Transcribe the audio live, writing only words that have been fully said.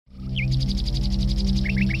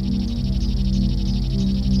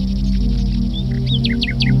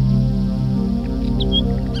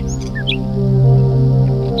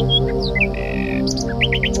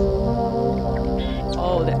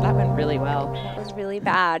That was really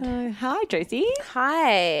bad. Hi, Josie.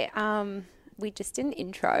 Hi. We just did an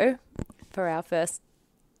intro for our first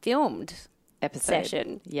filmed Episode.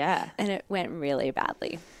 session. Yeah. And it went really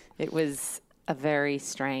badly. It was a very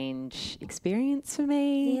strange experience for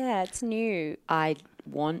me. Yeah, it's new. I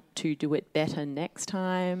want to do it better next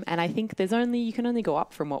time. And I think you can only go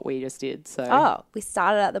up from what we just did. So We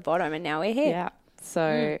started at the bottom and now we're here. yeah.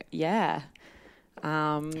 So yeah.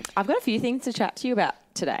 I've got a few things to chat to you about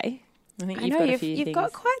today. I think you've got a few things. You've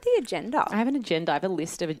got quite the agenda. I have an agenda. I have a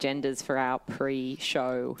list of agendas for our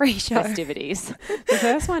pre-show Pre-show. festivities. The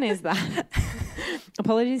first one is that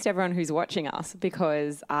apologies to everyone who's watching us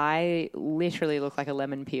because I literally look like a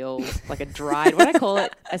lemon peel, like a dried, what I call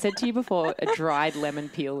it, I said to you before, a dried lemon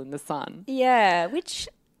peel in the sun. Yeah, which,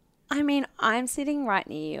 I mean, I'm sitting right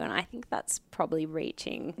near you and I think that's probably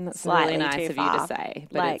reaching And that's slightly really nice too of far. you to say,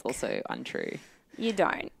 but Like, it's also untrue. You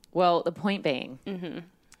don't. Well, the point being,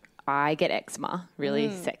 I get eczema,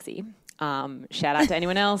 really sexy. Shout out to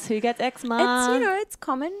anyone else who gets eczema. It's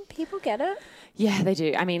common. People get it. Yeah, they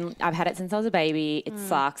do. I mean, I've had it since I was a baby. It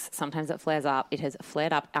sucks. Sometimes it flares up. It has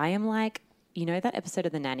flared up. I am like, you know that episode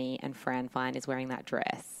of The Nanny and Fran Fine is wearing that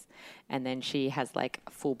dress and then she has like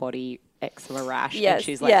a full body eczema rash and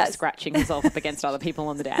she's like scratching herself up against other people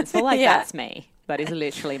on the dance floor. Like that's me. That is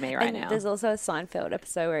literally me right now. There's also a Seinfeld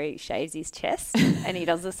episode where he shaves his chest and he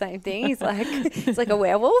does the same thing. He's like a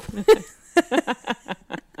werewolf.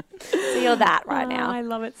 So you're that right now. I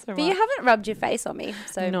love it so much. But you haven't rubbed your face on me.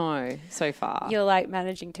 So no, so far. You're like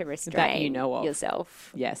managing to restrain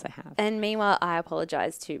yourself. Yes, I have. And meanwhile, I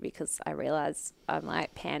apologize too because I realize I'm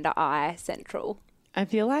like panda eye central. I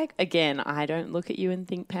feel like, again, I don't look at you and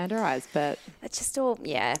think panda eyes, but it's just all, Who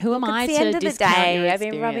am I to discount your At the end of the day, I've been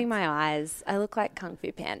experience? rubbing my eyes. I look like Kung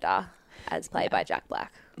Fu Panda as played by Jack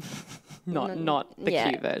Black. Not the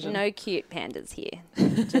cute version. No cute pandas here,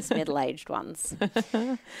 just middle-aged ones.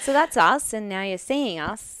 So that's us, and now you're seeing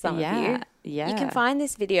us, some of you. Yeah. You can find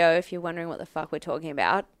this video, if you're wondering what the fuck we're talking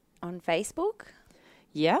about, on Facebook,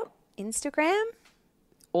 Yep. Instagram.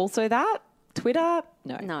 Also that. Twitter?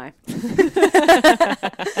 No.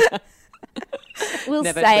 We'll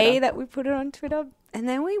Never say Twitter. that we put it on Twitter, and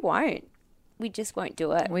then we won't. We just won't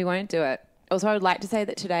do it. We won't do it. Also, I would like to say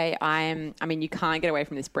that today you can't get away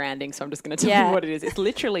from this branding, so I'm just going to tell you what it is. It's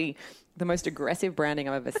literally the most aggressive branding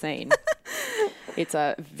I've ever seen. It's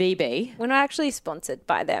a VB. We're not actually sponsored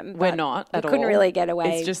by them. We're not at all. We couldn't really get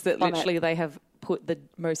away. It's just that literally they have put the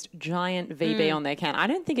most giant VB on their can. I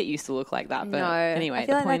don't think it used to look like that, but anyway, I feel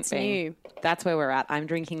the like point that's being, new. That's where we're at. I'm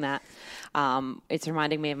drinking that. It's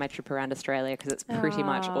reminding me of my trip around Australia because it's pretty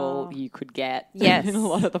much all you could get in a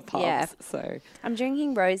lot of the pubs. Yeah. So I'm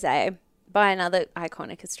drinking rosé by another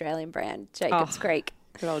iconic Australian brand, Jacob's Creek.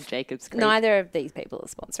 Good old Jacob's Creek. Neither of these people are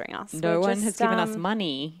sponsoring us. No one has given us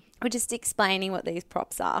money. We're just explaining what these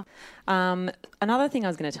props are. Another thing I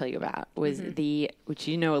was going to tell you about was which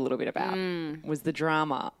you know a little bit about, was the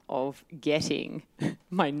drama of getting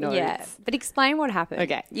my notes. Yeah, but explain what happened.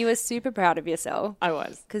 Okay. You were super proud of yourself. I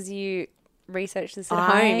was. Because you researched this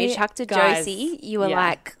at home. You chucked to guys, Josie. You were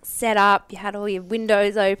like set up. You had all your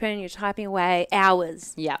windows open. You're typing away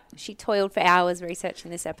hours. Yeah. She toiled for hours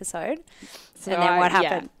researching this episode. And then what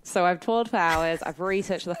happened? So I've toiled for hours. I've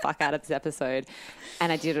researched the fuck out of this episode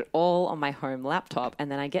and I did it all on my home laptop.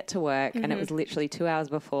 And then I get to work and it was literally 2 hours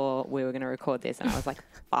before we were going to record this. And I was like,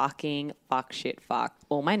 fuck.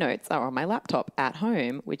 All my notes are on my laptop at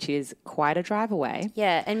home, which is quite a drive away.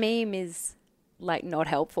 Yeah. And meme is like not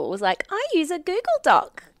helpful. It was like, I use a Google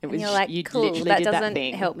Doc. And you're like, cool, that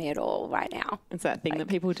doesn't help me at all right now. It's that thing that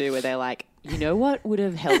people do where they're like, you know what would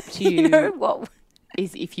have helped you? What?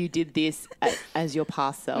 Is if you did this as your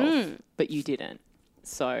past self, but you didn't.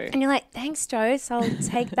 So, and you're like, thanks, Joe. So I'll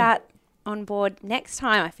take that on board next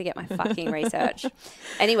time I forget my fucking research.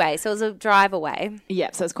 Anyway, so it was a drive away.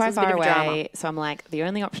 Yeah, so it's quite far away. So I'm like, the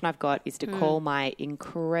only option I've got is to call my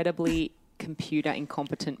incredibly computer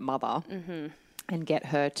incompetent mother and get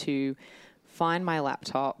her to find my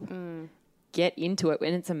laptop, get into it,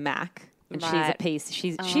 and it's a Mac. And she's a piece.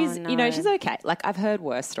 She's you know, she's okay. Like I've heard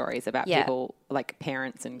worse stories about people, like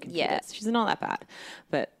parents and computers. Yeah. She's not that bad,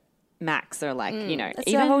 but Macs are like, you know,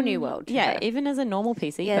 it's a whole new world. Yeah, even as a normal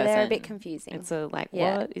PC person, they're a bit confusing. It's a like,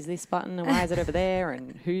 what is this button and why is it over there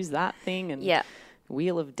and who's that thing and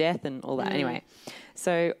wheel of death and all that. Anyway,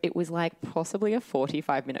 so it was like possibly a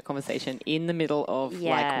 45-minute conversation in the middle of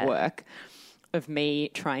like work. Of me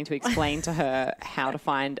trying to explain to her how to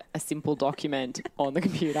find a simple document on the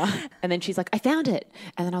computer. And then she's like, I found it.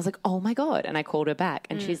 And then I was like, oh my God. And I called her back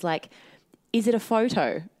and she's like, is it a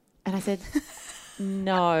photo? And I said,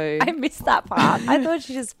 No. I missed that part. I thought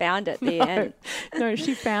she just found it at the end. No,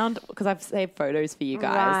 she found, because I've saved photos for you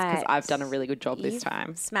guys, because Right. I've done a really good job this You've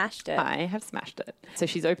time. Smashed it. I have smashed it. So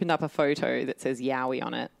she's opened up a photo that says Yowie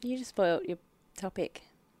on it. You just spoiled your topic.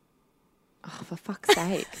 Oh, for fuck's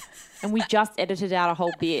sake. And we just edited out a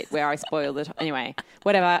whole bit where I spoiled it. Anyway,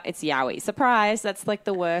 whatever. It's Yowie. Surprise. That's like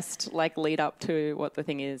the worst lead up to what the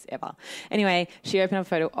thing is ever. Anyway, she opened up a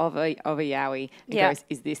photo of a Yowie and goes,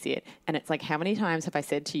 is this it? And it's like, how many times have I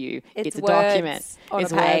said to you, it's a document.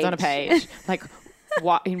 It's words on a page. Like,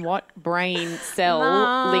 in what brain cell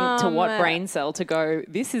linked to what brain cell to go,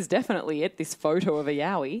 this is definitely it, this photo of a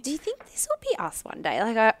Yowie. Do you think this will be us one day?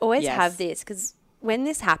 Like, I always have this, because when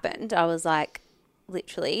this happened, I was like,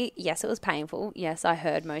 literally, yes, it was painful. Yes, I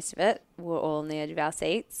heard most of it. We're all on the edge of our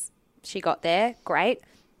seats. She got there, great.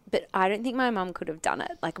 But I don't think my mum could have done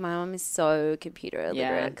it. Like, my mum is so computer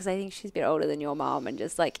illiterate, because I think she's a bit older than your mum and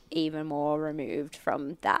just like even more removed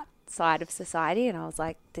from that side of society. And I was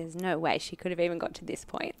like, there's no way she could have even got to this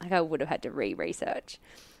point. Like, I would have had to research.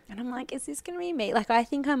 And I'm like, is this going to be me? Like, I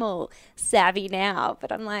think I'm all savvy now,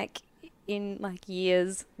 but I'm like, in like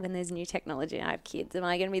years when there's new technology and I have kids, am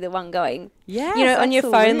I going to be the one going, on your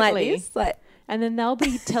phone like this? Like, and then they'll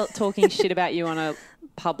be talking shit about you on a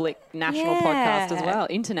public national podcast as well,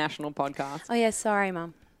 international podcast. Oh yeah, sorry,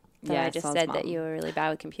 Mum. So I just said that you were really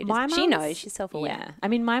bad with computers. She knows. She's self-aware. Yeah. I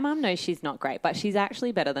mean, my mum knows she's not great, but she's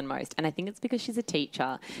actually better than most. And I think it's because she's a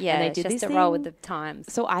teacher. Yeah, and they it's did just this to thing. roll with the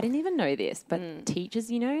times. So I didn't even know this, but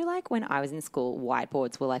teachers, like when I was in school,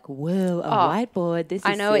 whiteboards were like, whoa, a whiteboard. This is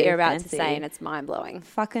I know what you're about fancy. to say, and it's mind-blowing.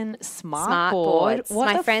 Fucking smart board.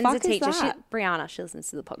 What my friend's a teacher. That? Brianna, she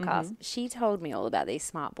listens to the podcast. She told me all about these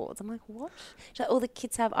smart boards. I'm like, what? She's like, all the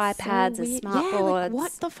kids have iPads and smart boards. Like,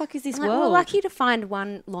 what the fuck is this I'm like, world? we're lucky to find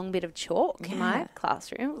one long bit of chalk in my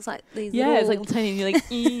classroom. It was like these little... it's like tiny, you're like...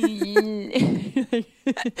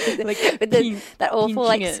 with that awful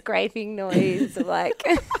like scraping noise of like...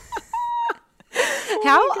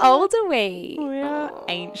 How old are we? We're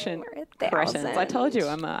ancient cretins. I told you,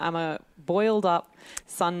 I'm a boiled up,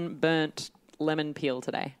 sunburnt lemon peel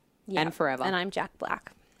today, and forever. And I'm Jack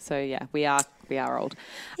Black. So yeah, we are old.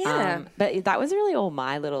 Yeah. But that was really all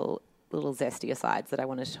my little zesty asides that I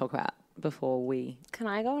wanted to talk about before we... Can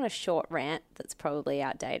I go on a short rant that's probably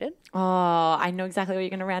outdated? Oh, I know exactly what you're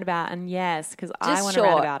going to rant about, and yes, because I want to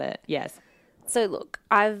rant about it. Yes. So look,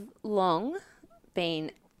 I've long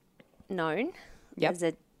been known as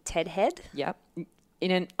a Ted head. Yep.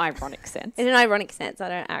 In an ironic sense. In an ironic sense. I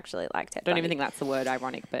don't actually like Ted Bundy. Don't even think that's the word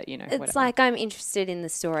ironic, but It's whatever. like I'm interested in the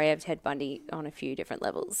story of Ted Bundy on a few different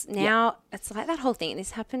levels. Now, it's like that whole thing.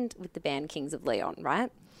 This happened with the band Kings of Leon,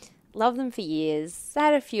 right? Loved them for years. They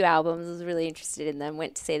had a few albums. Was really interested in them.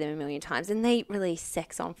 Went to see them a million times. And they released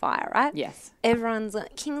Sex on Fire, right? Yes. Everyone's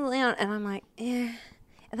like, King of Leon. And I'm like, And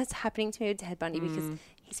that's happening to me with Ted Bundy because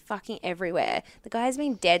he's fucking everywhere. The guy's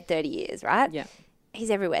been dead 30 years, right? Yeah. He's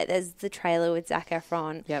everywhere. There's the trailer with Zac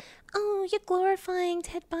Efron. Yep. Oh, you're glorifying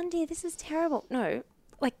Ted Bundy. This is terrible. No,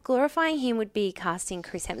 like glorifying him would be casting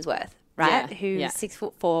Chris Hemsworth, right? Who's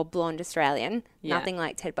 6'4", blonde Australian, nothing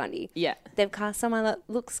like Ted Bundy. Yeah. They've cast someone that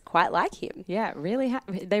looks quite like him. Yeah, really.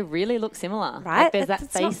 They really look similar. Right? Like there's that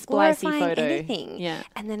face splicey photo. Anything. Yeah.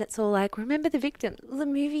 And then it's all like, remember the victim. The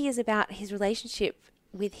movie is about his relationship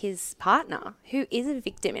with his partner, who is a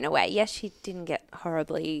victim in a way. Yes, she didn't get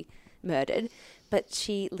horribly murdered, but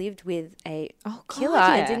she lived with a killer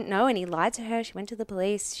and didn't know, and he lied to her. She went to the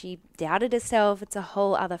police. She doubted herself. It's a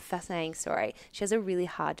whole other fascinating story. She has a really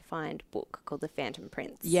hard-to-find book called The Phantom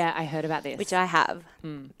Prince. Yeah, I heard about this. Which I have,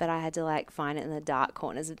 but I had to, find it in the dark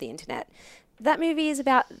corners of the internet. That movie is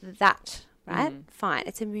about that, right? Fine.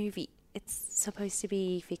 It's a movie. It's supposed to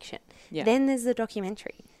be fiction. Yeah. Then there's the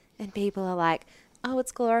documentary, and people are like, oh,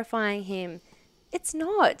 it's glorifying him. It's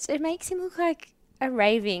not. It makes him look like a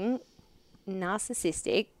raving,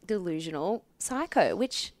 narcissistic, delusional psycho,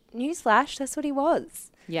 which, newsflash, that's what he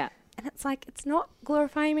was. Yeah. And it's like, it's not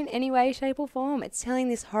glorifying him in any way, shape or form. It's telling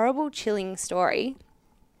this horrible, chilling story,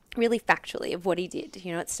 really factually, of what he did.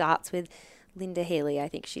 It starts with Linda Healy. I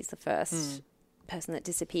think she's the first person that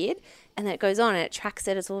disappeared. And then it goes on and it tracks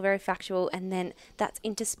it. It's all very factual. And then that's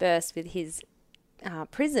interspersed with his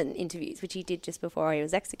prison interviews, which he did just before he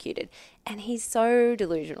was executed. And he's so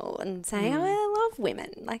delusional and saying, oh, I love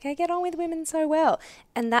women. Like, I get on with women so well.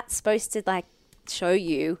 And that's supposed to, show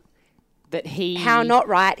you that how not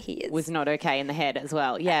right he is. Was not okay in the head as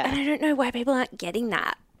well. Yeah. And I don't know why people aren't getting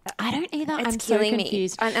that. I don't either. It's I'm killing so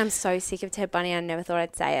confused. me. I'm so sick of Ted Bundy. I never thought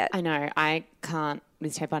I'd say it. I know. I can't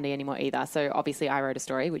with Ted Bundy anymore either. So obviously I wrote a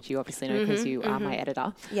story, which you obviously know because you are my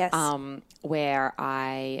editor. Yes. Where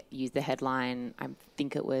I used the headline, I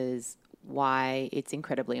think it was why it's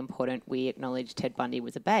incredibly important we acknowledge Ted Bundy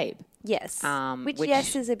was a babe. Yes. Which,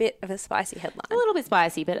 yes, is a bit of a spicy headline. A little bit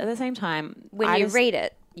spicy, but at the same time... When you read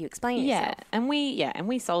it, you explain yourself. And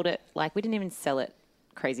we sold it, like, we didn't even sell it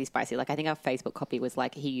crazy spicy. Like, I think our Facebook copy was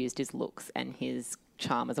like, he used his looks and his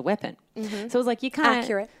charm as a weapon. Mm-hmm. So it was like, you can't...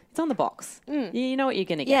 Accurate. It's on the box. You know what you're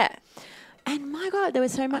going to get. Yeah. And my God, there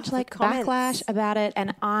was so much like backlash about it.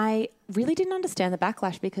 And I really didn't understand the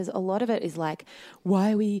backlash because a lot of it is like,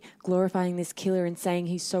 why are we glorifying this killer and saying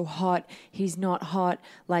he's so hot? He's not hot.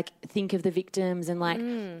 Like, think of the victims and like,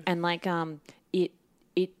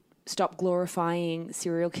 it stop glorifying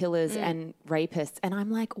serial killers and rapists. And I'm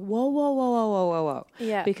like, whoa.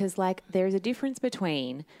 Yeah. Because like, there's a difference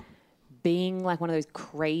between being like one of those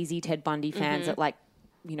crazy Ted Bundy fans that like,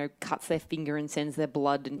 you know, cuts their finger and sends their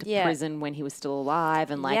blood into prison when he was still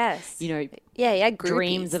alive and like, you know,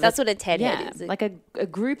 dreams of that's what a Ted head is. Like a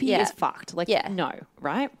groupie is fucked. Like, no,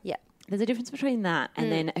 right? Yeah. There's a difference between that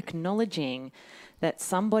and then acknowledging that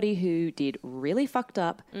somebody who did really fucked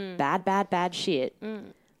up, bad shit,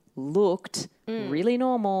 looked really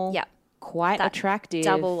normal, quite attractive.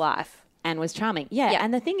 Double life. And was charming. Yeah.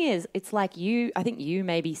 And the thing is, it's like I think you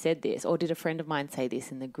maybe said this, or did a friend of mine say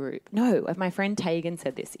this in the group? No, my friend Tegan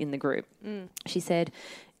said this in the group. She said,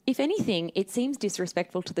 if anything, it seems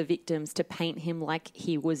disrespectful to the victims to paint him like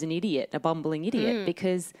he was an idiot, a bumbling idiot,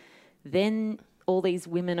 because then all these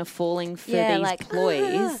women are falling for these like,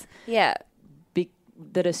 ploys.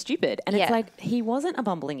 That are stupid. And it's like, he wasn't a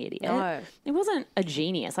bumbling idiot. No. He wasn't a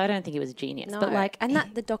genius. I don't think he was a genius. No. But like... And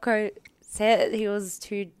that the doco said he was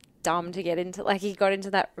too dumb to get into, like, he got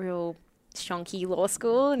into that real shonky law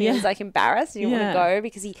school and he was like embarrassed. He didn't want to go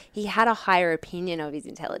because he had a higher opinion of his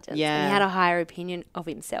intelligence. Yeah. And he had a higher opinion of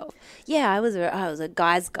himself. Yeah, I was a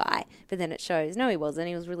guy's guy, but then it shows, no, he wasn't.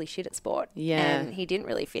 He was really shit at sport. Yeah. And he didn't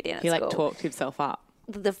really fit in at school. He like talked himself up.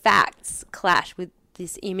 The facts clash with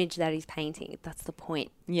this image that he's painting. That's the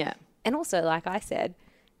point. Yeah. And also, like I said,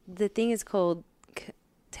 the thing is called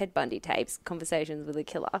Ted Bundy Tapes, Conversations with a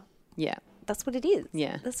Killer. Yeah. That's what it is.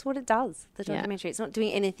 Yeah. That's what it does, the documentary. It's not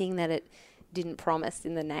doing anything that it didn't promise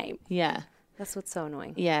in the name. Yeah. That's what's so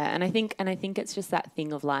annoying. Yeah, and I think it's just that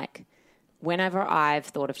thing of like, whenever I've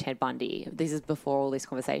thought of Ted Bundy, this is before all this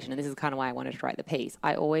conversation, and this is kind of why I wanted to write the piece,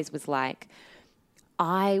 I always was like,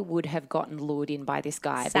 I would have gotten lured in by this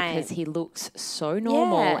guy because he looks so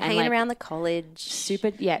normal. And hanging like, around the college. Super,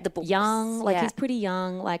 the books. Young. Like, he's pretty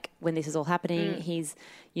young, like, when this is all happening. He's,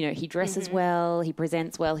 you know, he dresses well, he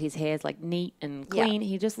presents well, his hair's, like, neat and clean.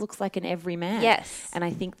 He just looks like an everyman. Yes. And I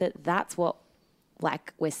think that that's what,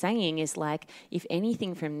 like, we're saying is, like, if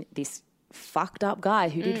anything from this fucked up guy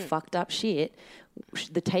who did fucked up shit,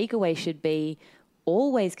 the takeaway should be,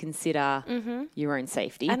 always consider your own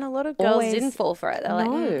safety. And a lot of girls didn't fall for it. They're like,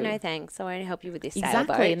 no thanks, I won't help you with this sailboat.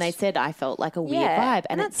 Exactly, and they said I felt like a weird vibe.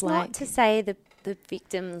 And it's like... not to say the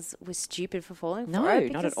victims were stupid for falling for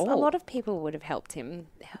it. No, not at all. A lot of people would have helped him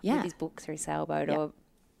with his book through sailboat or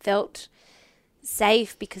felt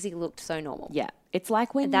safe because he looked so normal. Yeah. It's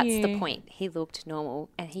like when that's the point. He looked normal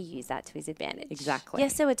and he used that to his advantage. Exactly.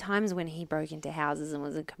 Yes, there were times when he broke into houses and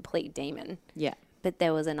was a complete demon. Yeah. But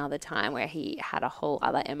there was another time where he had a whole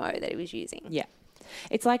other MO that he was using. Yeah.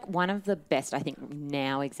 It's like one of the best, I think,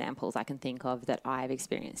 now examples I can think of that I've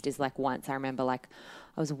experienced is like once I remember like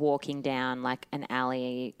I was walking down like an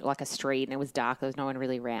alley, like a street, and it was dark. There was no one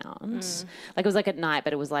really around. Like it was like at night,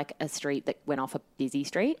 but it was like a street that went off a busy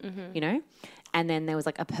street, you know? And then there was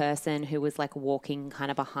like a person who was like walking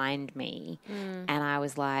kind of behind me. And I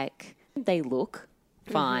was like, they look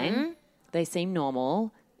fine. They seem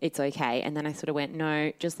normal. It's okay. And then I sort of went,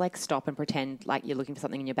 no, just like stop and pretend like you're looking for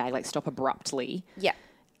something in your bag, like stop abruptly. Yeah.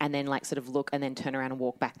 And then like sort of look and then turn around and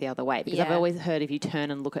walk back the other way. Because I've always heard if you turn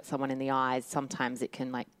and look at someone in the eyes, sometimes it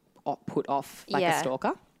can like put off like a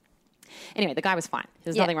stalker. Anyway, the guy was fine. There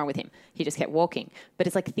was nothing wrong with him. He just kept walking. But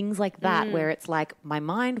it's like things like that where it's like my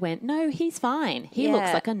mind went, no, he's fine. He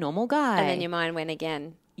looks like a normal guy. And then your mind went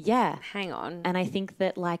again. Yeah. Hang on. And I think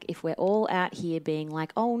that like if we're all out here being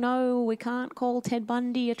like, oh no, we can't call Ted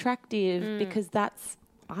Bundy attractive because that's,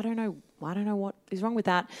 I don't know what is wrong with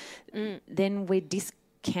that, then we're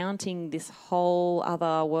discounting this whole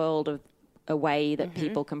other world of a way that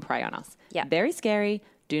people can prey on us. Yeah. Very scary,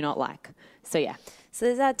 do not like. So yeah. So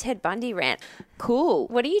there's our Ted Bundy rant. Cool.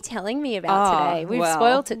 What are you telling me about today? We've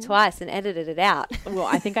spoilt it twice and edited it out. Well,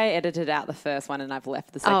 I think I edited out the first one and I've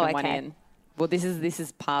left the second one in. Well, this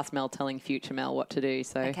is past Mel telling future Mel what to do,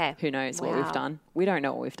 so who knows what we've done. We don't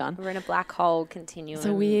know what we've done. We're in a black hole continuum. It's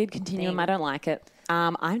a weird continuum. I don't like it.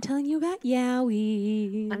 I'm telling you about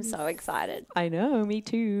Yowie. I'm so excited. I know, me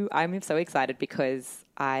too. I'm so excited because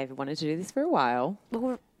I've wanted to do this for a while.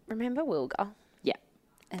 Well, remember Wilga? Yeah.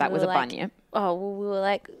 And That we was were a like, bunyip. Oh, well, we were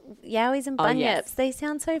like, Yowies and bunyips. yes. They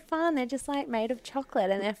sound so fun. They're just like made of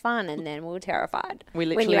chocolate and they're fun. And then we were terrified. We when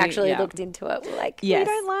you literally- actually yeah. looked into it, we're like, Yes.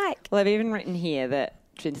 we don't like Well, I've even written here that,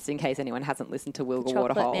 just in case anyone hasn't listened to Wilga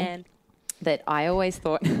chocolate Waterhole, man. that I always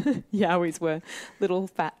thought Yowies were little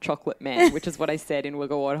fat chocolate men, which is what I said in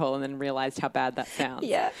Wilga Waterhole, and then realised how bad that sounds.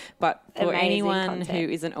 Yeah. But for Amazing anyone content. who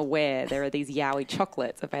isn't aware, there are these Yowie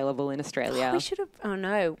chocolates available in Australia. We should have. Oh,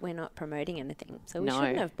 no, we're not promoting anything. So we No.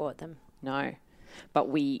 shouldn't have bought them. No. But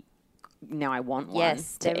now I want one.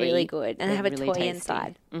 Yes, to they're really eat. good. And they They're have a really toy tasty.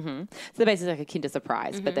 inside. Mm-hmm. So they're basically like a Kinder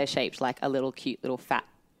Surprise, but they're shaped like a little cute, little fat,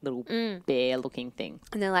 little bear-looking thing.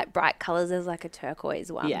 And they're like bright colours. There's like a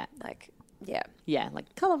turquoise one. Yeah. Like, yeah. Yeah,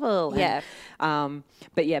 like colourful. Yeah.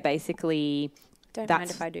 But yeah, basically... Don't mind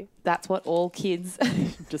if I do. That's what all kids...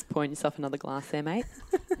 Just pouring yourself another glass there, mate.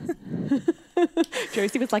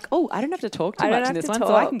 Josie was like, oh, I don't have to talk too much in this one,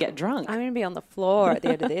 so I can get drunk. I'm going to be on the floor at the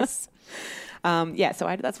end of this.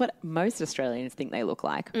 That's what most Australians think they look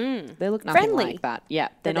like. They look nothing Friendly. like that. Yeah,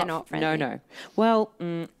 They're not friendly. No. Well,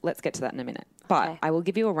 let's get to that in a minute. But Okay. I will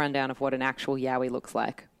give you a rundown of what an actual Yowie looks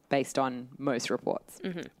like based on most reports.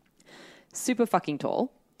 Super fucking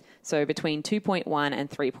tall. So between 2.1 and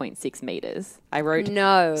 3.6 meters. I wrote,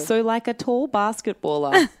 No. so like a tall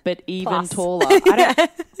basketballer, but even Pass. taller.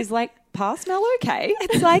 Is like, pass smell okay?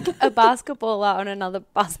 It's like a basketballer on another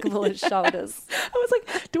basketballer's shoulders. I was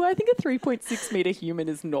like, do I think a 3.6 meter human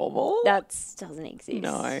is normal? That doesn't exist.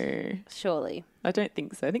 No. Surely. I don't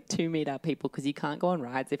think so. I think 2 meter people, because you can't go on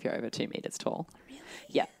rides if you're over 2 meters tall. Really?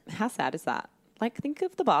 Yeah. How sad is that? Like, think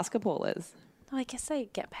of the basketballers. Oh, I guess they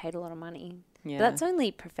get paid a lot of money. Yeah. But that's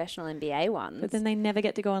only professional NBA ones. But then they never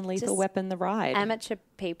get to go on Lethal Just Weapon the ride. Amateur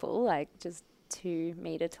people, like just 2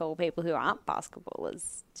 meter tall people who aren't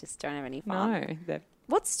basketballers, just don't have any fun. No.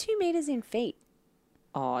 What's 2 meters in feet?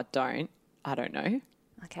 Oh, don't. I don't know.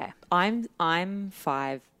 Okay. I'm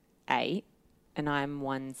 5'8", and I'm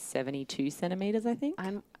 172 centimeters, I think.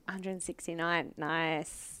 I'm 169.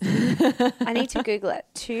 Nice. I need to Google it.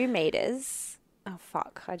 2 meters. Oh,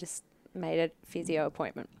 fuck. I just made a physio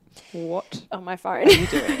appointment What? on my phone. What are you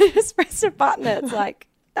doing? Just pressed a button. It's like,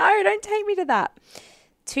 no, don't take me to that.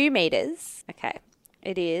 2 meters. Okay.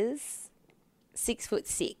 It is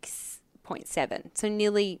 6'6.7". So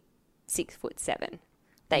nearly 6'7".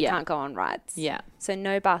 They Yeah. can't go on rides. Yeah. So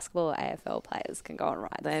no basketball or AFL players can go on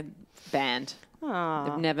rides. They're banned. Aww.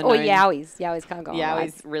 They've never Or known. Yowies. Yowies can't go on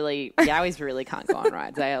rides. Yowies really can't go on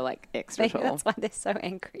rides. They are like extra Maybe tall. that's why they're so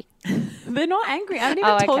angry. They're not angry. I haven't even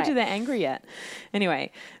Oh, told okay. you they're angry yet.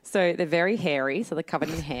 Anyway, so they're very hairy, so they're covered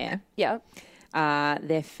in hair. Yeah.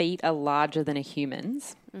 Their feet are larger than a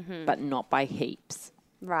human's, but not by heaps.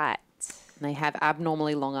 Right. And they have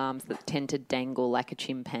abnormally long arms that tend to dangle like a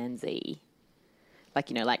chimpanzee. Like,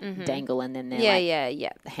 dangle and then they're Yeah.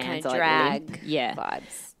 the hands Kinda are drag like limp. Yeah.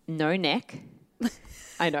 vibes. No neck.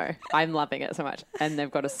 I know. I'm loving it so much. And they've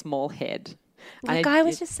got a small head. The guy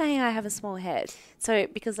was just saying I have a small head. So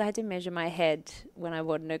because I had to measure my head when I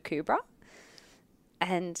bought a Kubra.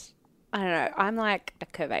 And I don't know, I'm like a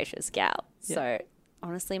curvaceous gal. Yeah. So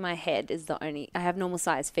honestly, my head is I have normal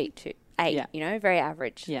size feet too. 8, Yeah. very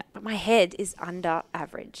average. Yeah. But my head is under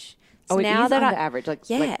average. So It now is that under average. Like it's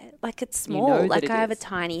you small. know that Like it I have a is.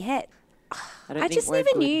 tiny head. I don't I think just we're never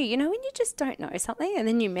good. knew. You know when you just don't know something and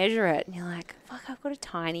then you measure it and you're like, fuck, I've got a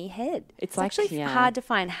tiny head. It's like, actually yeah. hard to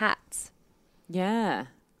find hats. Yeah.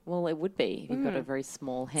 Well, it would be if you've got a very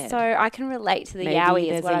small head. So I can relate to the Maybe Yowie is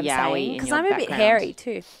there's what a I'm Yowie saying. in Because your I'm a bit background. hairy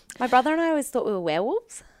too. My brother and I always thought we were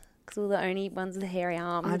werewolves because we were the only ones with hairy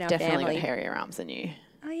arms I've in our definitely family. got hairier arms than you.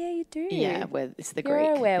 Oh, yeah, you do. Yeah, it's the You're Greek.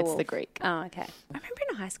 a It's werewolf. the Greek. Oh, okay. I remember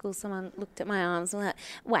in high school someone looked at my arms and was like,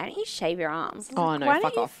 why don't you shave your arms? I was Oh, like, no, why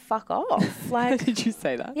fuck don't off. you fuck off? Like, Did you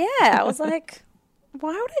say that? yeah, I was like,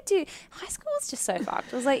 why would I do? High school was just so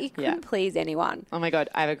fucked. It was like, you couldn't please anyone. Oh my God,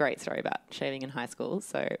 I have a great story about shaving in high school.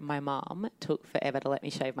 So my mum took forever to let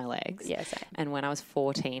me shave my legs. Yeah, same. And when I was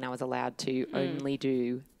 14, I was allowed to only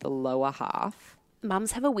do the lower half.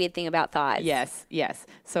 Mums have a weird thing about thighs. Yes.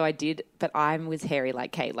 So I did, but I was hairy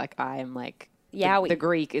like Kate. Like I'm like, Yowie. the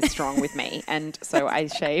Greek is strong with me. And so I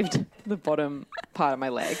shaved the bottom part of my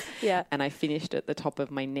leg. Yeah. And I finished at the top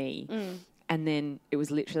of my knee. And then it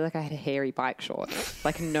was literally like I had a hairy bike short,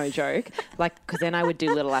 like no joke. Like, because then I would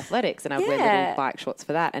do little athletics and I'd wear Yeah. little bike shorts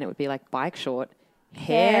for that. And it would be like bike short,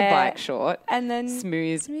 hair bike short, and then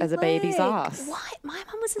smooth as a baby's leg. ass. What? My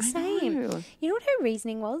mum was the same. know. You know what her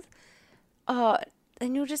reasoning was? Oh,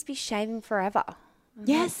 then you'll just be shaving forever.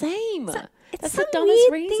 Yeah, same. It's That's some the dumbest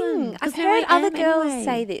weird reason. thing. I've 'Cause now heard I other am girls anyway.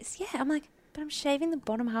 say this. Yeah, I'm like, but I'm shaving the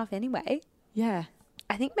bottom half anyway. Yeah.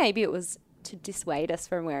 I think maybe it was to dissuade us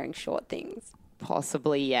from wearing short things.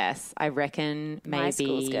 Possibly, yes. I reckon maybe... My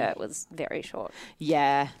school skirt was very short.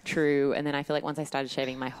 Yeah, true. And then I feel like once I started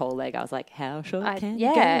shaving my whole leg, I was like, how short can you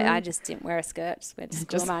go? Yeah, I just didn't wear a skirt. Just went to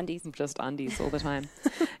school undies. Just undies all the time.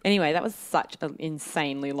 Anyway, that was such an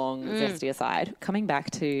insanely long zesty aside. Coming back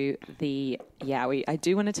to the Yowie, I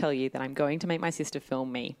do want to tell you that I'm going to make my sister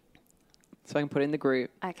film me so I can put it in the group.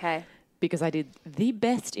 Okay. Because I did the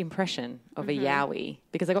best impression of a Yowie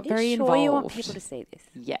because I got very involved. involved. You want people to see this?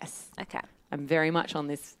 Yes. Okay. I'm very much on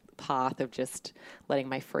this path of just letting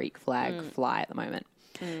my freak flag fly at the moment.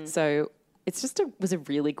 So it's was a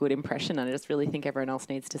really good impression, and I just really think everyone else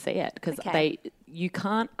needs to see it because you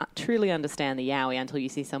can't truly understand the Yowie until you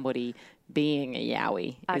see somebody being a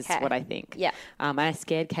Yowie is what I think. Yeah. And I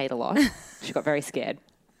scared Kate a lot. She got very scared.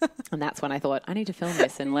 And that's when I thought, I need to film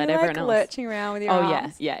this and let everyone else. Lurching around with your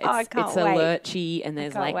arms. Yeah. It's a lurchy, and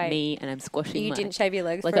there's me, and I'm squashing. You didn't shave your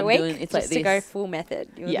legs for a week? It's just to go full method.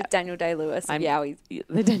 You're the Daniel Day-Lewis of Yowies.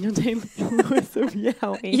 The Daniel Day-Lewis of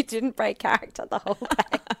Yowie. You didn't break character the whole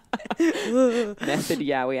day. Method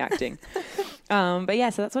Yowie acting. But yeah,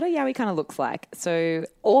 so that's what a Yowie kind of looks like. So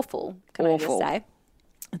awful, can I just say?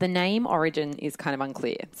 The name origin is kind of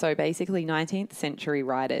unclear. So basically 19th century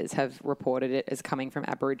writers have reported it as coming from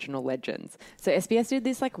Aboriginal legends. So SBS did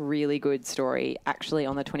this like really good story actually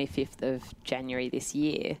on the 25th of January this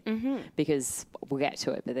year because we'll get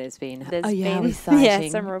to it, but there's been a Yowie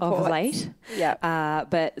sighting some of late. Yeah.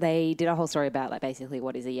 But they did a whole story about like basically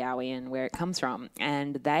what is a Yowie and where it comes from.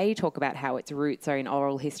 And they talk about how its roots are in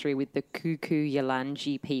oral history with the Kuku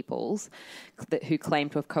Yalanji peoples who claim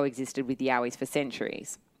to have coexisted with Yowies for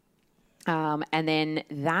centuries. And then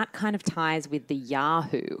that kind of ties with the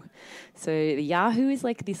Yahoo. So the Yahoo is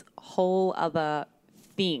like this whole other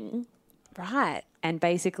thing. Right. And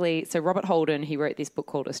basically, so Robert Holden, he wrote this book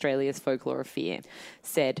called Australia's Folklore of Fear,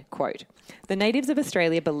 said, quote, "The natives of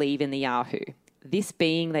Australia believe in the Yahoo. This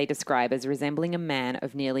being they describe as resembling a man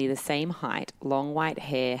of nearly the same height, long white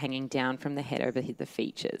hair hanging down from the head over the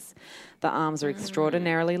features. The arms are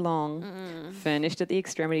extraordinarily long, furnished at the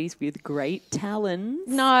extremities with great talons.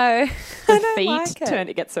 No, the feet turned.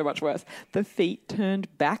 It gets so much worse. The feet turned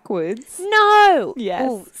backwards. No. Yes.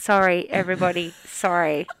 Oh, sorry, everybody.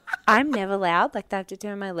 Sorry. I'm never loud. Like, I have to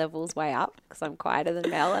turn my levels way up because I'm quieter than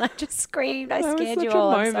Mel, and I just screamed. I scared you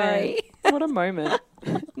all. I'm sorry. What a moment.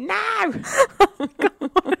 No.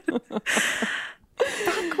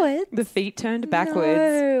 Backwards? The feet turned backwards.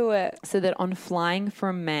 No. So that on flying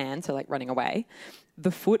from man, so like running away,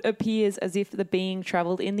 the foot appears as if the being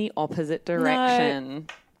travelled in the opposite direction. No.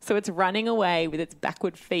 So it's running away with its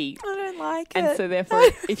backward feet. I don't like it. And so therefore,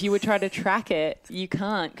 if you would try to track it, you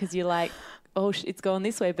can't because you're like, oh, it's going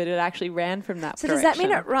this way, but it actually ran from that direction. So does that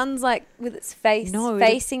mean it runs like with its face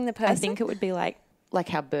facing the person? I think it would be like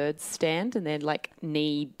how birds stand and their like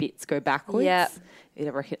knee bits go backwards. Yeah.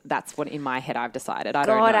 That's what in my head I've decided. I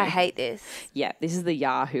don't know. God, I hate this. Yeah, this is the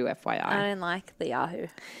Yahoo, FYI. I don't like the Yahoo.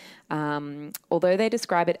 Although they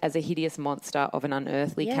describe it as a hideous monster of an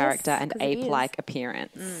unearthly character and ape-like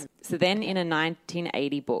appearance. So then in a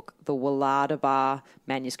 1980 book, the Waladabar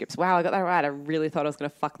manuscripts. Wow, I got that right. I really thought I was going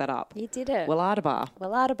to fuck that up. You did it.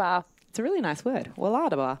 Waladabar. It's a really nice word.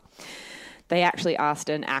 Waladabar. They actually asked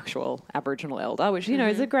an actual Aboriginal elder, which, you know,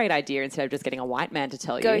 is a great idea instead of just getting a white man to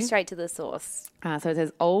tell you. Go straight to the source. So it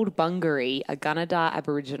says, Old Bungaree, a Gunnedah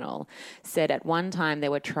Aboriginal, said at one time there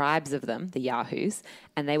were tribes of them, the Yahoos,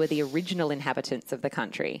 and they were the original inhabitants of the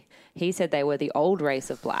country. He said they were the old race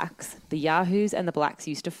of blacks. The Yahoos and the blacks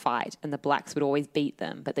used to fight, and the blacks would always beat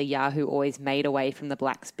them, but the Yahoo always made away from the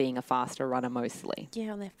blacks being a faster runner mostly.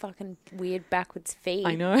 Yeah, on their fucking weird backwards feet.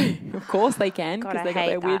 I know. Of course they can, because they got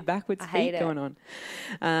their weird backwards feet going on.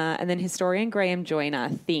 And then historian Graham Joyner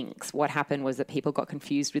thinks what happened was that people got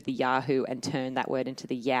confused with the Yahoo and turned that word into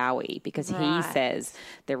the Yowie because he says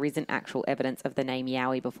there isn't actual evidence of the name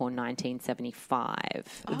Yowie before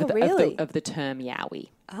 1975. Oh, really? Of the term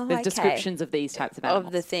Yowie. Oh, There's descriptions of these types of animals.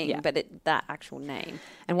 Of the thing, but that actual name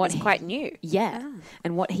and what is quite new. Yeah. Oh.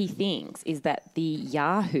 And what he thinks is that the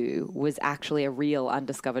Yahoo was actually a real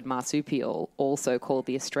undiscovered marsupial, also called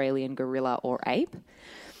the Australian gorilla or ape,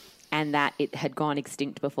 and that it had gone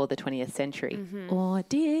extinct before the 20th century. Or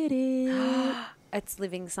did it? It's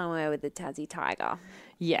living somewhere with the Tassie tiger.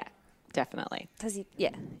 Yeah, definitely. Tassie,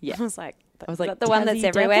 yeah. I was like, the one that's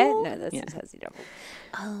everywhere? Devil? No, that's the Tassie devil.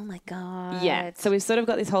 Oh my God. Yeah. So we've sort of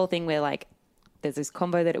got this whole thing where like there's this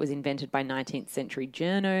combo that it was invented by 19th century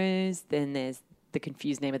journos. Then there's the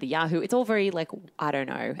confused name of the Yahoo. It's all very like, I don't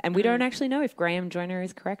know. And we don't actually know if Graham Joyner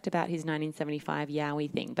is correct about his 1975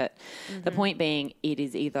 Yowie thing. But the point being it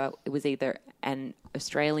was either an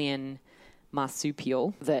Australian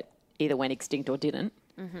marsupial that either went extinct or didn't,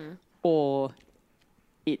 or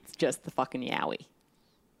it's just the fucking Yowie.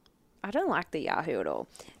 I don't like the Yahoo at all.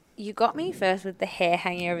 You got me first with the hair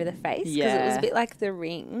hanging over the face because it was a bit like The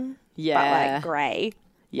Ring, but like grey.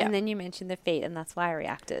 Yeah. And then you mentioned the feet, and that's why I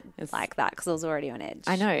reacted like that, because I was already on edge.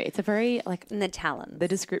 I know. It's a very, like... And the talons. The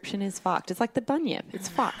description is fucked. It's like the bunyip. It's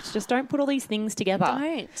fucked. Just don't put all these things together.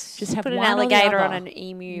 Don't. Just have put one an alligator or the on other. an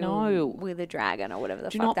emu No. with a dragon or whatever the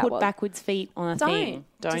do fuck that was. Do not put backwards feet on a thing.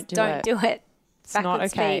 Don't do it. It's backwards not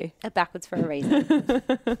okay. Feet are backwards for a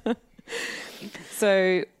reason.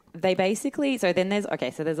 So they basically... So then there's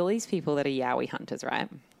all these people that are Yowie hunters, right?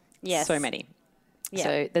 Yes. So many. Yeah.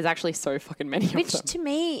 So there's actually so fucking many of them. Which to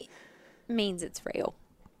me... means it's real.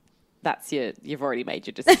 That's you've already made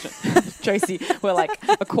your decision. Josie, we're like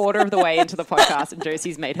a quarter of the way into the podcast and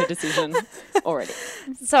Josie's made her decision already.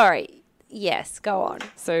 Sorry. Yes, go on.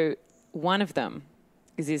 So one of them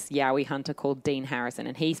is this Yowie hunter called Dean Harrison,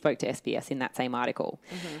 and he spoke to SBS in that same article.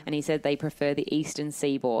 And he said they prefer the eastern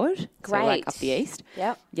seaboard, so like up the east.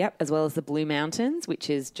 Yep, as well as the Blue Mountains, which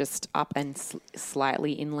is just up and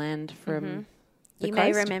slightly inland from You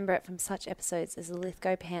may remember it from such episodes as the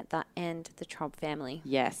Lithgow Panther and the Tromp family.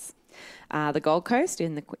 Yes. The Gold Coast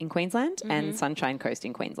in Queensland and Sunshine Coast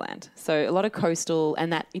in Queensland. So a lot of coastal,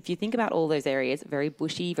 and that if you think about all those areas, very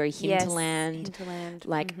bushy, very hinterland. Yes, hinterland.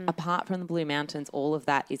 Like apart from the Blue Mountains, all of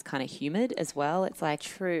that is kind of humid as well. It's like...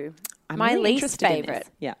 True. I'm my really least favourite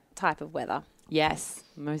type of weather. Yes,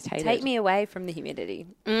 most hated. Take me away from the humidity.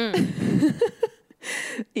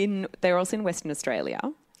 They're also in Western Australia.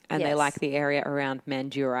 And they like the area around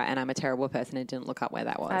Mandurah, and I'm a terrible person and didn't look up where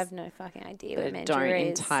that was. I have no fucking idea where Mandurah is. Don't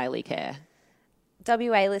entirely care.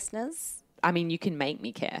 WA listeners. I mean, you can make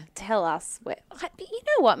me care. Tell us where. But you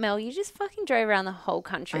know what, Mel? You just fucking drove around the whole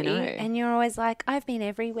country. I know. And you're always like, I've been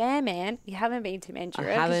everywhere, man. You haven't been to Mandurah.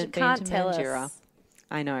 I haven't you been can't to tell Mandurah. us.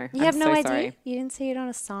 I know. You have no idea? Sorry. You didn't see it on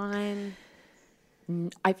a sign?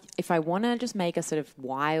 If I want to just make a sort of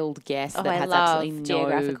wild guess that I has love absolutely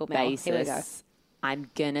geographical no Mel. basis, Here we go.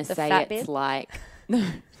 I'm going to say fat it's bit? like...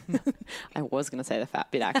 I was going to say the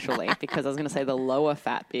fat bit, actually, because I was going to say the lower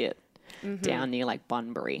fat bit down near like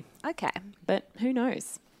Bunbury. Okay. But who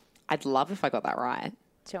knows? I'd love if I got that right.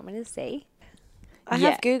 Do you want me to see? I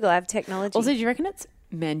have Google. I have technology. Also, do you reckon it's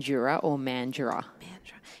Mandurah or Mandurah?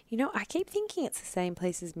 You know, I keep thinking it's the same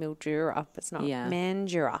place as Mildura, but it's not. Yeah.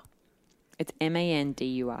 Mandurah. It's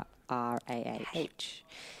Mandurah.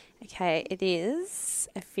 Okay, it is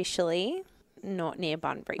officially not near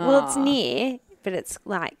Bunbury. Well, it's near, but it's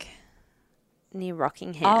like near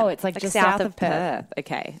Rockingham. Oh, it's like just south of Perth.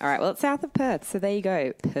 Okay. All right. Well, it's south of Perth. So there you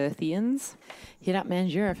go. Perthians, hit up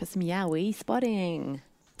Mandurah for some Yowie spotting.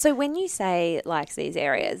 So when you say like these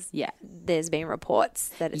areas, there's been reports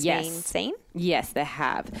that it's been seen? Yes, there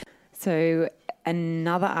have. So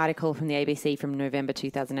another article from the ABC from November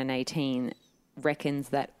 2018 reckons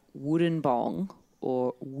that Woodenbong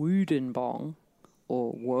or Woodenbong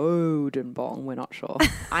or Wodenbong, we're not sure.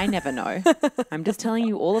 I never know. I'm just telling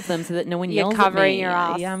you all of them so that no one yells at me. You're covering your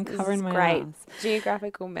ass. Yeah, I'm covering my ass.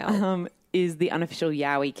 Geographical Mel. Is the unofficial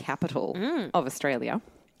Yowie capital of Australia.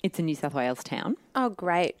 It's a New South Wales town. Oh,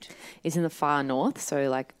 great. It's in the far north, so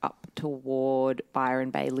like up toward Byron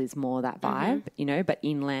Bay, Lismore, that vibe, you know, but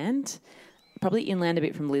inland. Probably inland a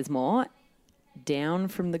bit from Lismore, down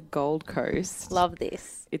from the Gold Coast. Love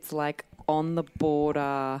this. It's like on the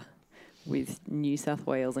border with New South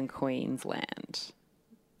Wales and Queensland.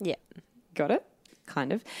 Yeah. Got it?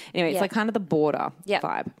 Kind of. Anyway, it's like kind of the border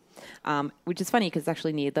vibe, which is funny because it's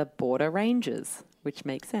actually near the border ranges, which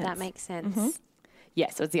makes sense. That makes sense. Yeah,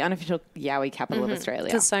 so it's the unofficial Yowie capital of Australia.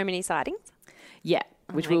 Because so many sightings? Yeah,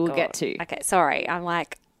 which we will get to. Okay, sorry. I'm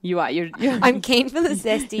like... You're I'm keen for the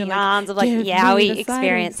zesty yarns of like Yowie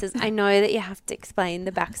experiences. I know that you have to explain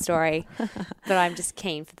the backstory, but I'm just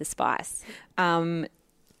keen for the spice. And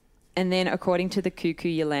then according to the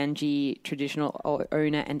Kuku Yalanji traditional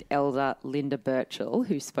owner and elder Linda Birchall,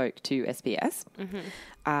 who spoke to SBS,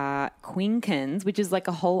 Quinkans, which is like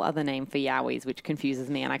a whole other name for Yowies, which confuses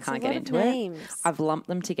me and I can't get into it. I've lumped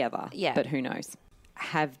them together, but who knows?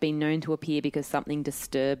 Have been known to appear because something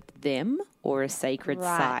disturbed them or a sacred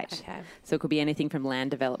site. Okay. So it could be anything from land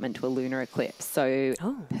development to a lunar eclipse. So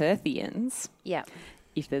Perthians,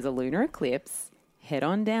 if there's a lunar eclipse, head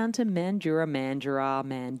on down to Mandurah,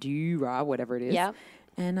 whatever it is,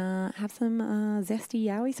 and have some zesty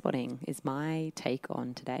Yowie spotting is my take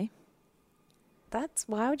on today.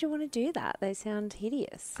 Why would you want to do that? They sound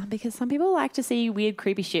hideous. Because some people like to see weird,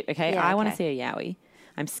 creepy shit, okay? I want to see a Yowie.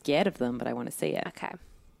 I'm scared of them, but I want to see it. Okay.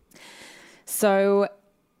 So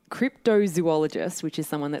cryptozoologist, which is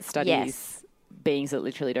someone that studies beings that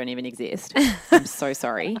literally don't even exist. I'm so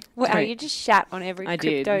sorry. Wow, you just shat on every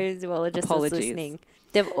cryptozoologist that's listening.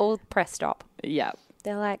 They've all pressed stop. Yeah.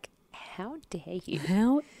 They're like, how dare you?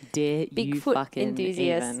 How dare you Bigfoot fucking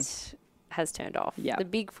enthusiast has turned off. Yeah. The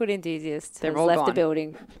Bigfoot enthusiast They've has all left gone. the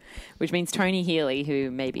building. Which means Tony Healy, who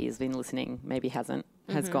maybe has been listening, maybe hasn't,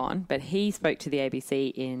 has gone. But he spoke to the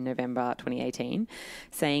ABC in November 2018,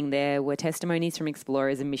 saying there were testimonies from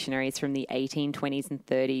explorers and missionaries from the 1820s and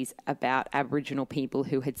 30s about Aboriginal people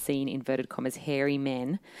who had seen, inverted commas, hairy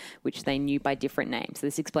men, which they knew by different names. So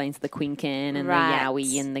this explains the Quincan and the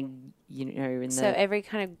Yowie and the, So every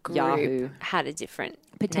kind of group Yahoo had a different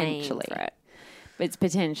potentially. name for it. It's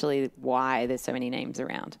potentially why there's so many names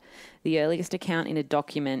around. The earliest account in a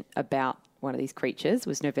document about one of these creatures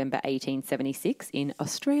was November 1876 in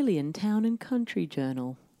Australian Town and Country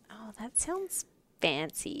Journal. Oh, that sounds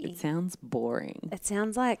fancy. It sounds boring. It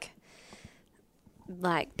sounds like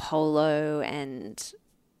polo and,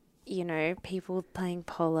 people playing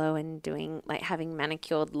polo and doing, having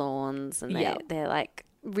manicured lawns and they're like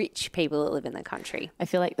rich people that live in the country. I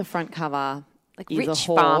feel like the front cover is rich a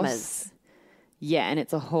horse. Farmers. Yeah, and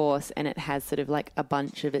it's a horse and it has sort of like a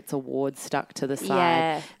bunch of its awards stuck to the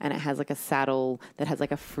side and it has like a saddle that has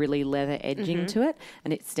like a frilly leather edging to it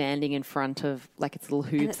and it's standing in front of its little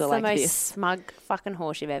hooves are like this. It's the most smug fucking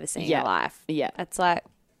horse you've ever seen in your life. Yeah. It's like...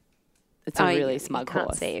 It's a really smug horse. You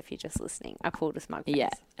can't see if you're just listening. I pulled a smug face. Yeah,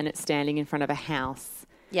 and it's standing in front of a house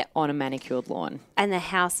on a manicured lawn. And the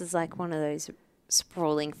house is like one of those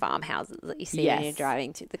sprawling farmhouses that you see when you're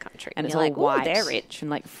driving to the country. And it's all like white. They're rich.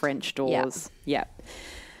 And French doors. Yeah.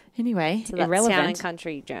 Anyway, so that's irrelevant. Town and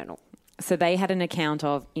Country Journal. So they had an account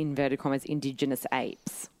of, inverted commas, indigenous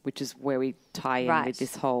apes, which is where we tie in with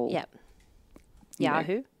this whole...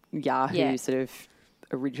 Yahoo sort of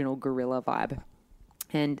original gorilla vibe.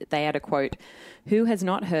 And they had a quote, "Who has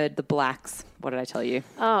not heard the blacks?" What did I tell you?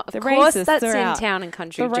 Oh, of course that's in out. Town and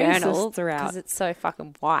Country the Journal. Because it's so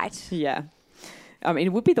fucking white. Yeah. I mean, it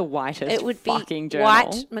would be the whitest it would fucking be journal.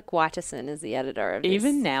 White McWhiterson is the editor of this.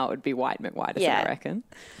 Even now it would be White McWhiterson, I reckon.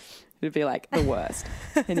 It would be the worst.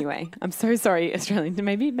 Anyway, I'm so sorry, Australians.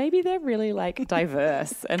 Maybe they're really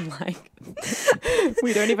diverse and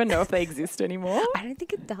we don't even know if they exist anymore. I don't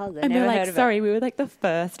think it does. And they're like, sorry, we were the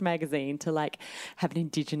first magazine to have an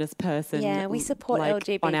Indigenous person. Yeah, we support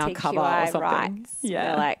LGBTQI on our cover or something. Rights. Yeah,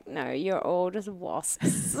 they're like, no, you're all just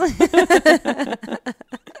wasps.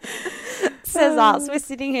 Says us. We're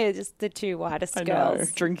sitting here, just the two whitest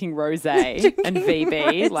girls. Drinking rosé and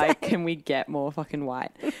VB. Can we get more fucking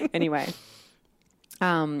white? Anyway,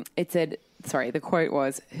 it said, the quote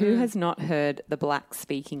was, "Who has not heard the blacks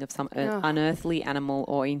speaking of some unearthly animal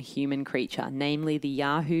or inhuman creature, namely the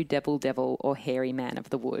Yahoo devil or hairy man of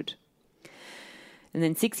the wood?" And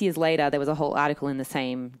then 6 years later, there was a whole article in the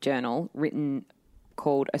same journal written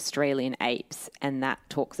called Australian Apes, and that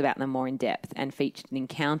talks about them more in depth and featured an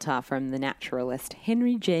encounter from the naturalist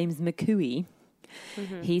Henry James McCooey.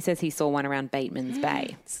 He says he saw one around Bateman's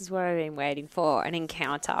Bay. This is what I've been waiting for, an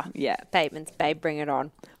encounter. Yeah. Bateman's Bay, bring it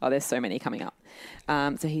on. Oh, there's so many coming up.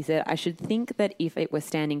 So he said, "I should think that if it were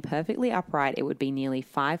standing perfectly upright, it would be nearly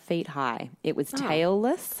 5 feet high. It was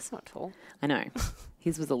tailless." That's not tall. I know.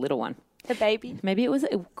 His was a little one. A baby. Maybe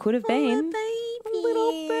it could have been. A baby. A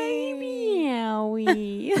little baby.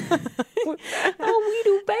 Yowie. A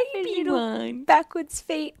little baby one. Backwards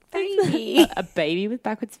feet baby. A baby with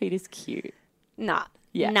backwards feet is cute. Nah.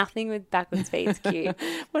 Yeah. Nothing with backwards feet is cute.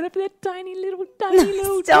 What if they're tiny little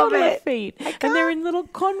toddler feet? And they're in little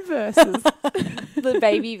Converses. The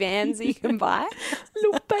baby vans that you can buy.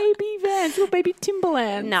 Little baby vans, little baby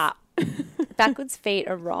Timberlands. Nah. Backwards feet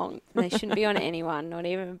are wrong. They shouldn't be on anyone, not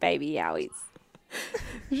even baby Yowies.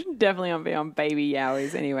 They should definitely not be on baby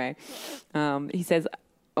Yowies anyway. He says,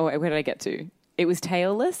 where did I get to? It was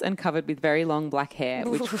tailless and covered with very long black hair,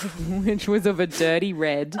 which was of a dirty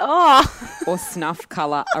red or snuff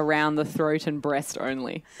colour around the throat and breast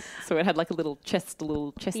only. So it had a little chesty.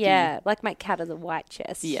 Yeah, like my cat has a white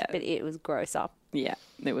chest. Yeah. But it was gross up. Yeah,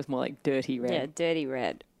 it was more dirty red. Yeah, dirty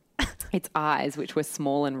red. Its eyes, which were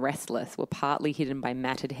small and restless, were partly hidden by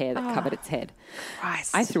matted hair that covered its head.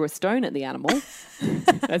 Christ. I threw a stone at the animal,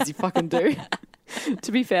 as you fucking do.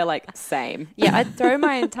 To be fair, same. Yeah, I'd throw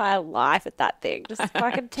my entire life at that thing. Just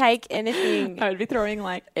fucking take anything. I would be throwing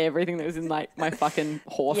everything that was in my fucking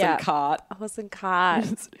horse and cart. Horse and cart.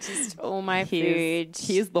 Just all my food.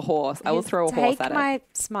 Here's the horse. I will throw a horse at it. Take my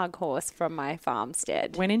smug horse from my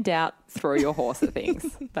farmstead. When in doubt, throw your horse at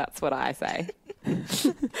things. That's what I say.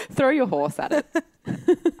 Throw your horse at it.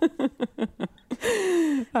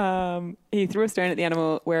 He threw a stone at the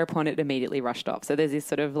animal, whereupon it immediately rushed off. So there's this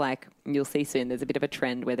sort of you'll see soon, there's a bit of a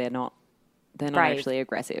trend where they're not They're not actually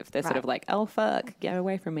aggressive. They're sort of like, oh, fuck, get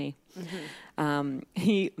away from me.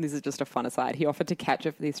 This is just a fun aside. He offered to catch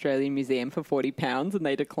it for the Australian Museum for £40 and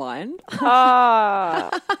they declined.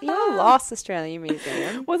 Oh, you're lost, Australian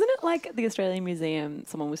Museum. Wasn't it like the Australian Museum,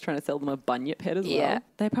 someone was trying to sell them a bunyip head as well?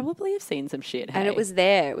 They probably have seen some shit, hey? And it was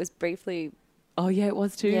there. It was briefly... Oh, yeah, it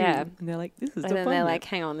was too. Yeah. And they're like, this is a bunyip. And then they're like,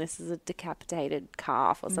 hang on, this is a decapitated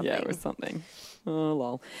calf or something. Yeah, it was something. Oh,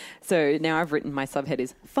 lol. So now I've written, my subhead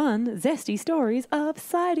is fun, zesty stories of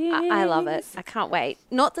sightings. I love it. I can't wait.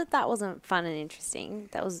 Not that wasn't fun and interesting.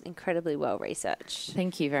 That was incredibly well researched.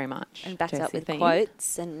 Thank you very much. And backed up with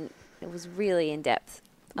quotes, and it was really in depth.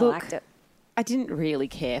 I liked it. I didn't really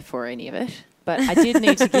care for any of it, but I did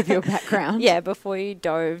need to give you a background. Yeah, before you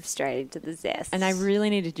dove straight into the zest. And I really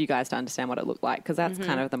needed you guys to understand what it looked like, because that's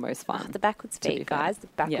kind of the most fun. The backwards feet, guys. The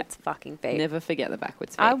backwards fucking feet. Never forget the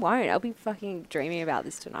backwards feet. I won't. I'll be fucking dreaming about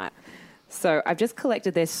this tonight. So I've just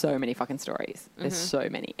collected, there's so many fucking stories. There's so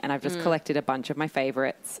many. And I've just collected a bunch of my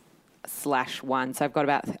favourites / one. So I've got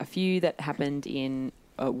about a few that happened in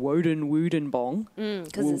Wodenbong.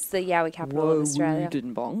 Because it's the Yowie capital of Australia.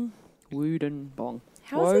 Wodenbong.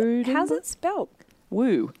 How's it spelled?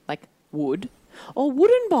 Woo, like wood. Or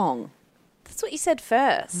Woodenbong. That's what you said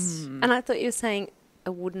first. And I thought you were saying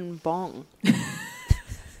a wooden bong. I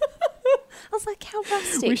was like, how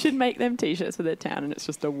rustic. We should make them T-shirts for their town and it's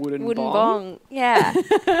just a wooden bong. Bong. Yeah.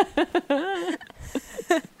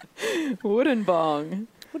 Wooden bong.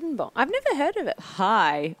 Wooden bong. I've never heard of it.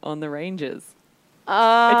 High on the ranges. It's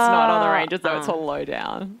not on the ranges though, it's all low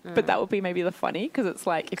down. But that would be maybe the funny, because it's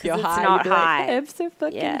like if you're high, you'd be like, I'm so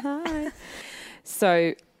fucking high.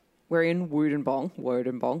 So we're in Wodenbong,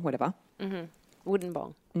 whatever. Wooden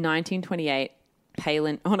bong. 1928,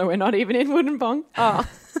 Palin. Oh no, we're not even in Wodenbong. Oh.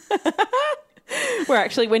 We're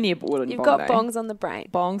near Wodenbong. You've got bongs on the brain.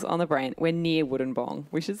 Bongs on the brain. We're near Wodenbong.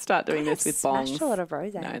 We should start doing this with bongs. Smashed a lot of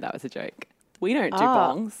rosé. No, that was a joke. We don't do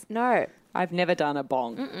bongs. No. I've never done a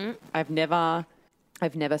bong. I've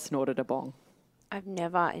never snorted a bong. I've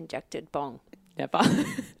never injected bong. Never.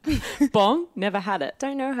 Bong? Never had it.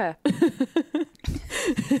 Don't know her.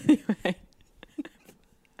 Anyway.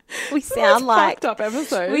 We sound like fucked up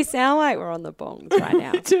episode. We sound like we're on the bongs right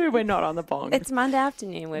now. We do. We're not on the bong. It's Monday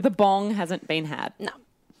afternoon. The bong hasn't been had. No.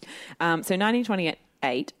 So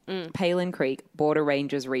 1928, Palin Creek, Border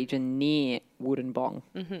Rangers region near Wodenbong.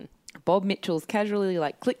 Bob Mitchell's casually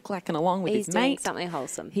like click-clacking along with his mate. He's doing something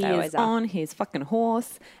wholesome. He is on his fucking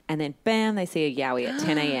horse, and then bam, they see a Yowie at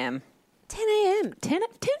 10 a.m. 10 a.m. 10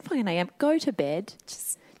 fucking a.m. Go to bed.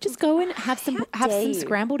 Just go and have some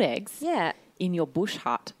scrambled eggs. Yeah. In your bush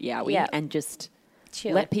hut, Yowie, and just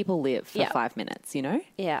chill. Let people live for 5 minutes, you know?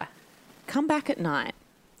 Yeah. Come back at night.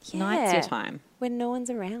 Yeah. Night's your time. When no one's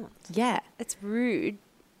around. Yeah. It's rude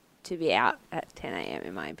to be out at 10 a.m.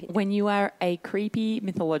 in my opinion. When you are a creepy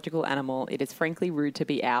mythological animal, it is frankly rude to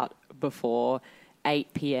be out before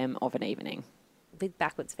 8 p.m. of an evening. With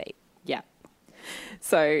backwards feet. Yeah.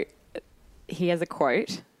 So he has a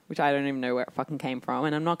quote, which I don't even know where it fucking came from,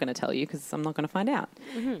 and I'm not going to tell you because I'm not going to find out.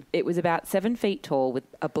 It was about 7 feet tall with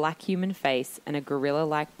a black human face and a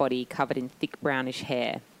gorilla-like body covered in thick brownish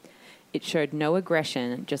hair. It showed no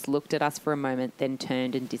aggression, just looked at us for a moment, then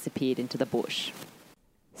turned and disappeared into the bush.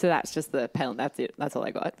 So that's just the Palin. That's it. That's all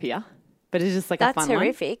I got here. But it's just like a fun one. That's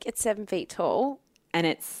horrific. It's 7 feet tall. And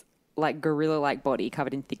it's like gorilla-like body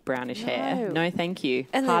covered in thick brownish hair. No, thank you.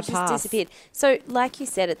 And hard then it just disappeared. So like you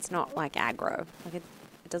said, it's not like aggro. Like it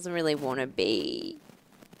doesn't really want to be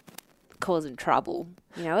causing trouble.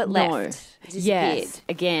 You know, it left. It disappeared. Yes.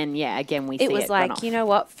 Again, we see it. It was like, you know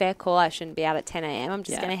what? Fair call. I shouldn't be out at 10 a.m. I'm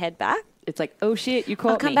just going to head back. It's like, oh shit, you caught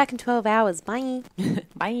me. I'll come back in 12 hours. Bye.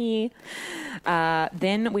 Bye.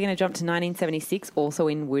 Then we're going to jump to 1976, also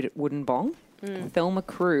in Wodenbong. Thelma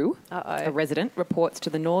Crew, a resident, reports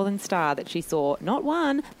to the Northern Star that she saw not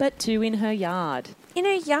 1, but 2 in her yard. In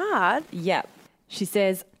her yard? Yep. She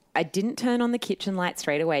says, I didn't turn on the kitchen light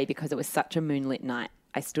straight away because it was such a moonlit night.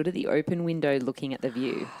 I stood at the open window looking at the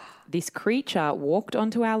view. This creature walked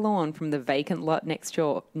onto our lawn from the vacant lot next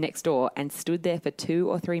door and stood there for 2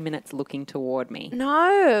 or 3 minutes looking toward me.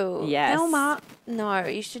 No. Yes. Thelma, no,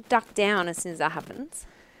 you should duck down as soon as that happens.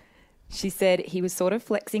 She said he was sort of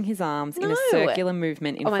flexing his arms in a circular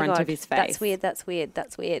movement in front of his face. That's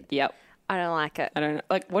weird. Yep. I don't like it. I don't know.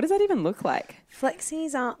 Like, what does that even look like? Flexing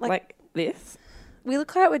his arm. Like this? We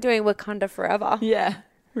look like we're doing Wakanda Forever. Yeah,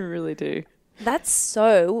 we really do. That's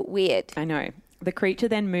so weird. I know. The creature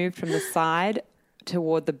then moved from the side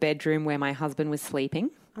toward the bedroom where my husband was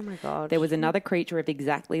sleeping. Oh, my God. There was another creature of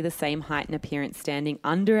exactly the same height and appearance standing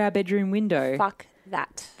under our bedroom window. Fuck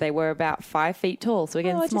that. They were about 5 feet tall, so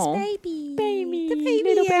again, small. Just baby.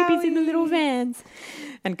 Little babies in the little vans.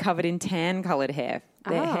 And covered in tan-coloured hair.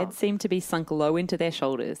 Their heads seemed to be sunk low into their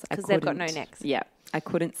shoulders. Because they've got no necks. Yeah. I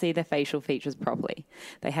couldn't see their facial features properly.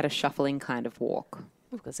 They had a shuffling kind of walk.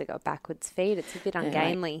 Because they got backwards feet. It's a bit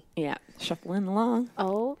ungainly. Yeah. Shuffling along.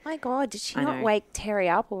 Oh, my God. Did she not wake Terry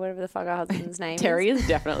up or whatever the fuck her husband's name Terry is? is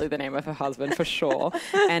definitely the name of her husband for sure.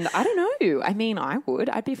 And I don't know. I mean, I would.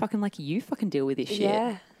 I'd be fucking like, you fucking deal with this shit.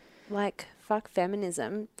 Yeah. Like, fuck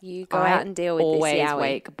feminism. You go out and deal with this Yowie. Always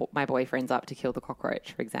wake my boyfriends up to kill the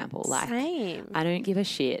cockroach, for example. Like, same. I don't give a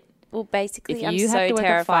shit. Well, basically, I'm so terrified. If you have to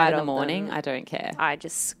wake up 5 in the morning, I don't care. I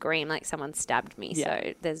just scream like someone stabbed me. Yeah.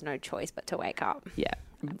 So there's no choice but to wake up. Yeah.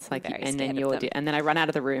 It's like, and then and then I run out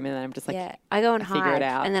of the room and then I'm just like, I go and hide, figure it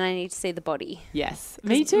out. and then I need to see the body. Yes,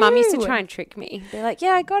 me too. Mum used to try and trick me. They're like,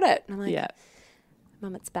 yeah, I got it. And I'm like, yeah,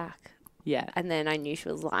 Mum, it's back. Yeah. And then I knew she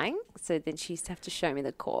was lying. So then she used to have to show me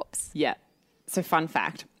the corpse. Yeah. So fun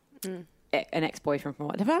fact, an ex-boyfriend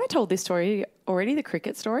from have I ever told this story already, the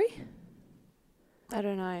cricket story? I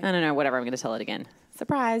don't know. I don't know, whatever, I'm going to tell it again.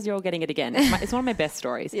 Surprise, you're all getting it again. It's one of my best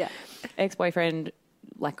stories. Yeah. Ex-boyfriend,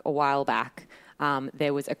 like a while back,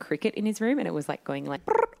 there was a cricket in his room and it was like going like,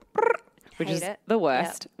 which is the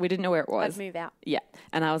worst. Yep. We didn't know where it was. I'd move out. Yeah.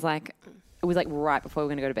 And I was like, it was like right before we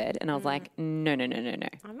were going to go to bed. And I was like, no.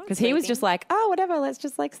 Because he was just like, oh, whatever, let's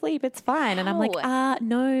just like sleep. It's fine. And I'm like,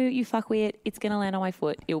 no, you fuckwit. It's going to land on my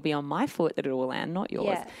foot. It will be on my foot that it will land, not yours.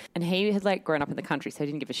 Yeah. And he had like grown up in the country, so he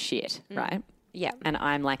didn't give a shit, right? Yeah. And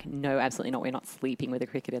I'm like, no, absolutely not. We're not sleeping with a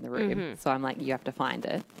cricket in the room. Mm-hmm. So I'm like, you have to find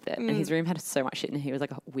it. And his room had so much shit and he was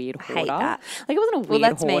like a weird hoarder. I hate that. Like it wasn't a weird hoarder. Well,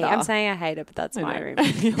 that's me. I'm saying I hate it, but that's my room.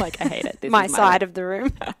 You're like, I hate it. This my is side of the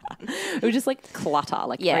room. It was just like clutter,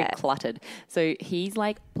 like very cluttered. So he's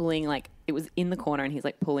like pulling like, it was in the corner and he's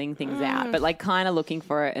like pulling things out, but like kind of looking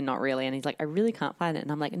for it and not really. And he's like, I really can't find it.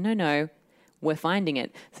 And I'm like, no. We're finding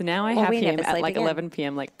it. So now I have him at like 11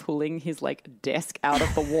 p.m. like pulling his like desk out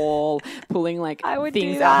of the wall, pulling like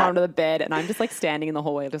things out onto the bed. And I'm just like standing in the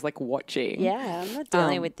hallway just like watching. Yeah, I'm not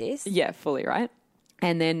dealing with this. Yeah, fully, right?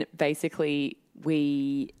 And then basically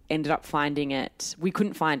we ended up finding it. We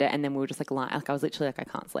couldn't find it. And then we were just like lying. Like I was literally like, I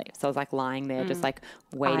can't sleep. So I was like lying there just like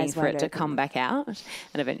waiting for it to come back out. And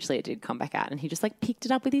eventually it did come back out. And he just like picked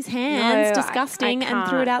it up with his hands, disgusting, and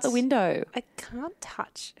threw it out the window. I can't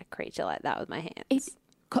touch a creature like that with my hands.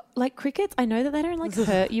 Like crickets, I know that they don't like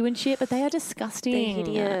hurt you and shit, but they are disgusting. They're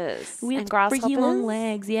hideous. With freaky long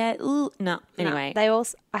legs. Yeah. Ooh. No. Anyway.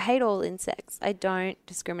 I hate all insects. I don't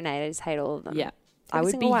discriminate. I just hate all of them. Yeah. I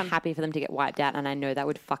would be happy for them to get wiped out, and I know that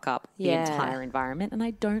would fuck up the entire environment, and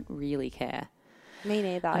I don't really care. Me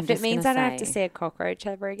neither. If it means I don't have to see a cockroach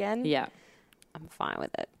ever again, I'm fine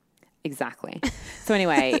with it. Exactly. So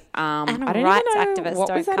anyway, animal I don't rights even know, activists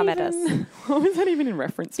don't come at us. What was that even in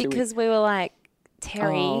reference to? Because we were like,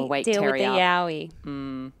 Terry, deal with the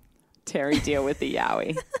Yowie. Terry, deal with the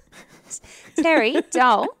Yowie. Terry,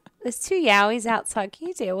 doll, there's 2 Yowies outside. Can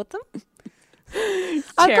you deal with them?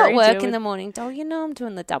 I've got work in the morning. Doll, you know I'm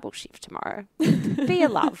doing the double shift tomorrow. Be a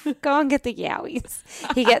love. Go and get the Yowies.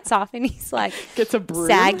 He gets off and he's like, gets a broom.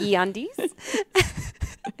 Saggy undies.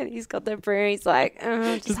 And he's got the broom. He's like,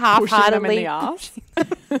 just half-heartedly.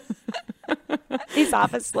 He's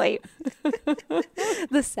half asleep.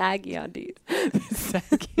 The saggy undies. The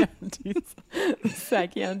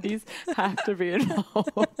saggy undies have to be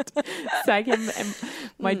involved. Saggy and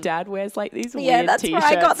my dad wears like these weird that's t-shirts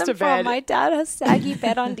where I got them to from. bed. My dad has saggy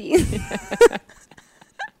bed undies.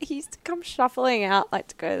 He used to come shuffling out like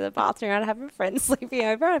to go to the bathroom. I'd have a friend sleeping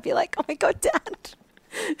over. I'd be like, oh my God, Dad.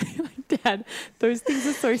 Like, Dad, those things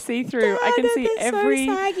are so see-through. I can see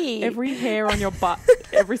every hair on your butt.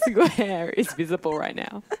 Every single hair is visible right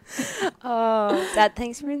now. Oh, Dad,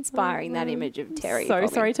 thanks for inspiring that image of Terry. So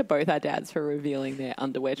sorry to both our dads for revealing their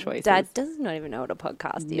underwear choices. Dad does not even know what a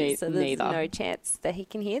podcast is, so there's no chance that he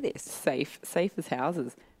can hear this. Safe as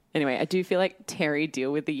houses. Anyway, I do feel like Terry,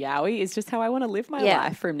 deal with the Yowie is just how I want to live my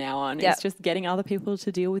life from now on. It's just getting other people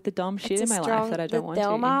to deal with the dumb shit in my life that I don't want to. The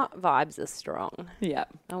Thelma vibes are strong. Yeah.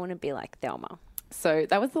 I want to be like Thelma. So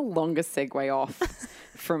that was the longest segue off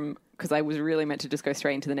from, because I was really meant to just go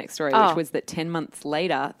straight into the next story, which was that 10 months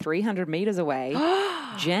later, 300 metres away,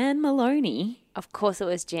 Jan Maloney. Of course it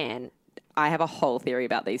was Jan. I have a whole theory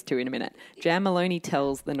about these two in a minute. Jan Maloney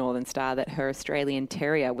tells the Northern Star that her Australian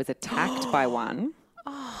terrier was attacked by one.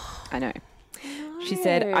 I know. No. She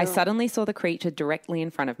said, I suddenly saw the creature directly in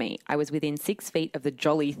front of me. I was within 6 feet of the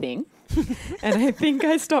jolly thing. And I think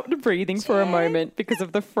I stopped breathing for a moment because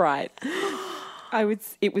of the fright.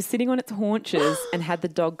 It was sitting on its haunches and had the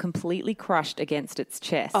dog completely crushed against its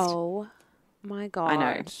chest. Oh My God. I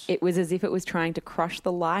know. It was as if it was trying to crush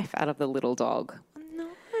the life out of the little dog. No.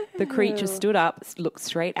 The creature stood up, looked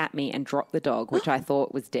straight at me and dropped the dog, which I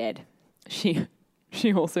thought was dead. She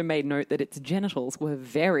also made note that its genitals were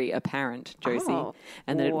very apparent, Josie,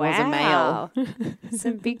 and that it was a male.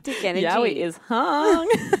 Some big dick energy. Yowie is hung.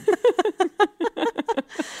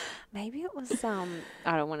 Maybe it was,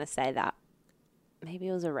 I don't want to say that. Maybe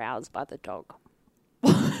it was aroused by the dog.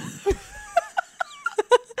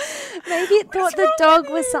 Maybe it thought the dog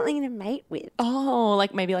was something to mate with. Oh,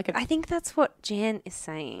 like maybe like a... I think that's what Jan is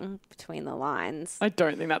saying between the lines. I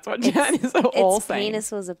don't think that's what Jan is at all saying. Its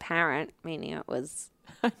penis was apparent, meaning it was,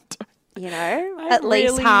 at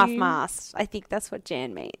least half-mast. I think that's what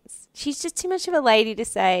Jan means. She's just too much of a lady to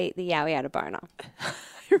say the Yowie had a boner. I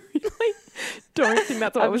really don't think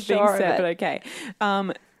that's what was being said, but okay.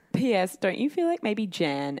 P.S. Don't you feel like maybe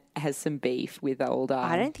Jan has some beef with old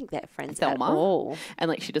I don't think they're friends Thelma at all. And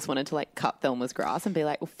like she just wanted to like cut Thelma's grass and be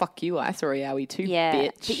like, well, fuck you, I saw a Yowie too, yeah,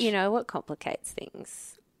 bitch. But you know what complicates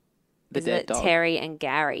things? The dead dog. Terry and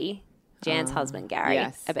Gary, Jan's husband Gary,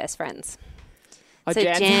 are best friends. Oh, so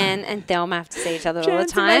Jan and Thelma have to see each other all the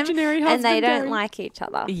time, and they don't like each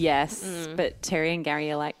other. Yes, but Terry and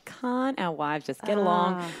Gary are like, can't our wives just get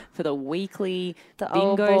along for the weekly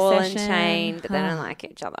bingo ball session? And chain, but they don't like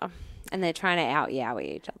each other, and they're trying to out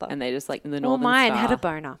Yowie each other. And they just like in the Northern mine Star. had a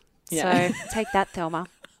boner, so take that, Thelma.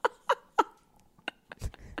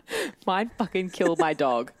 Mine fucking killed my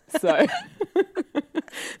dog, so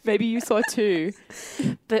maybe you saw too.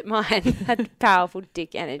 But mine had powerful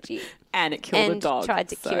dick energy. And it killed the dog. And tried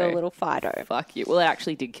to kill little Fido. Fuck you. Well, it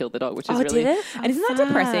actually did kill the dog, which is really... did it? And isn't that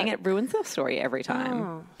depressing? It ruins the story every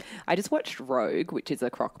time. I just watched Rogue, which is a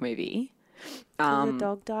croc movie. Did the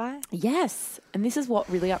dog die? Yes. And this is what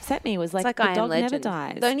really upset me was like the dog never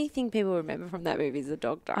dies. The only thing people remember from that movie is the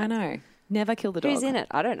dog dies. I know. Never kill the dog. Who's in it?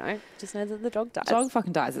 I don't know. Just know that the dog dies. Dog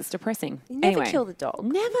fucking dies. It's depressing. You never kill the dog.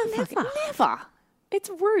 Never. It's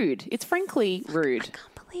rude. It's frankly rude. I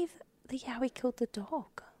can't believe the Yowie killed the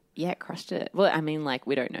dog. Yeah, it crushed it. Well, I mean, like,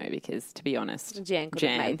 we don't know because, to be honest... Jan could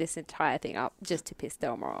have made this entire thing up just to piss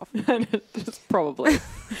Thelma off. Just probably.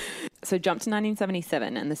 So jump to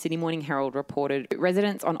 1977 and the Sydney Morning Herald reported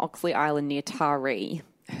residents on Oxley Island near Taree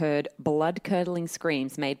heard blood-curdling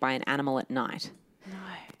screams made by an animal at night. No.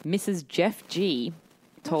 Mrs. Jeff G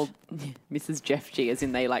told... Mrs. Jeff G, as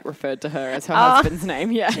in they, like, referred to her as her husband's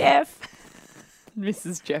name. Yeah. Jeff.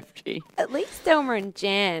 Mrs. Jeff G. At least Thelma and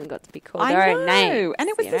Jan got to be called their own names. And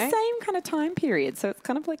it was the same kind of time period, so it's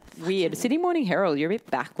kind of like weird. Sydney Morning Herald, you're a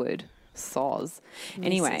bit backward. Soz.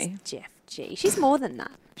 Anyway. Mrs. Jeff G. She's more than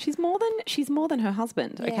that. She's more than her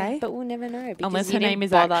husband, okay? But we'll never know. Unless her name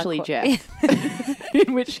is actually Jeff.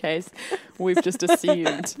 In which case, we've just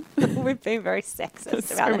assumed. We've been very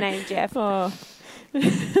sexist about the name Jeff. Oh.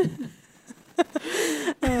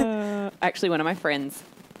 Actually, one of my friends...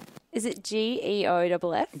 Is it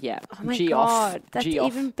Geoff? Yeah. Oh my God. That's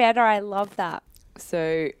even better. I love that.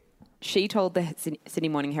 So she told the Sydney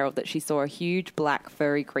Morning Herald that she saw a huge black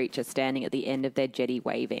furry creature standing at the end of their jetty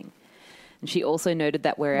waving. And she also noted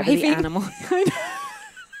that wherever the animal...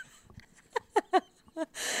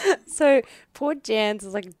 So poor Jan's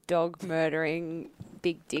is like dog murdering,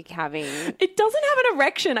 big dick having... It doesn't have an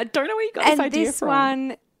erection. I don't know where you got this idea from.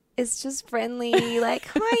 And this one is just friendly, like,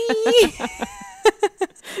 hi...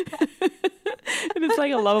 And it's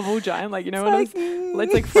like a lovable giant, like, you know,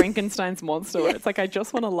 it's like Frankenstein's monster. It's like, I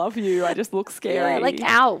just want to love you. I just look scary. Yeah, like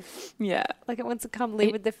Alf. Yeah. Like it wants to come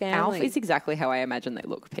live with the family. Alf is exactly how I imagine they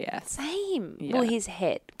look, P.S. Same. Yeah. Well, his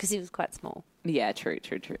head, because he was quite small. Yeah, true.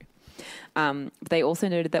 They also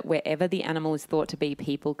noted that wherever the animal is thought to be,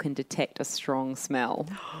 people can detect a strong smell.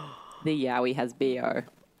 The Yowie has BO.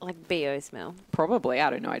 Like BO smell? Probably. I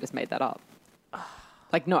don't know. I just made that up.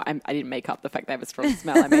 Like, no, I didn't make up the fact they have a strong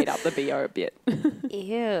smell. I made up the BO a bit.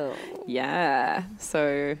 Ew. Yeah.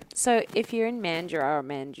 So if you're in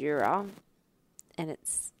Mandurah and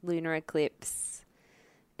it's lunar eclipse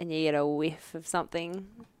and you get a whiff of something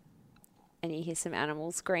and you hear some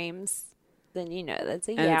animal screams, then you know that's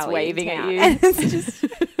a Yowie. And it's waving at you. And it's just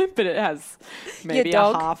but it has maybe a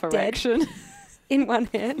half erection. In one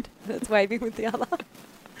hand that's waving with the other.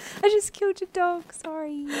 I just killed your dog.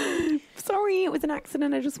 Sorry. Sorry, it was an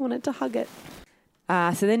accident. I just wanted to hug it.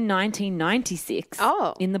 So then 1996,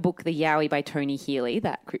 in the book The Yowie by Tony Healy,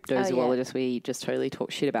 that cryptozoologist we just totally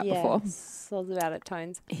talked shit about before. Lots about it,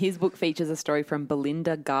 Tones. His book features a story from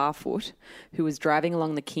Belinda Garfoot, who was driving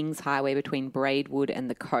along the King's Highway between Braidwood and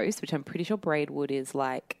the coast, which I'm pretty sure Braidwood is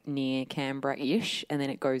like near Canberra-ish, and then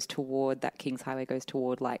it goes toward, that King's Highway goes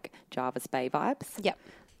toward like Jarvis Bay vibes. Yep.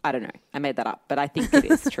 I don't know. I made that up, but I think it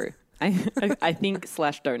is true. I think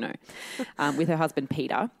 / don't know, with her husband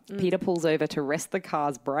Peter. Peter pulls over to rest the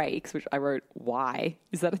car's brakes, which I wrote, why?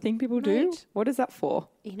 Is that a thing people do? What is that for?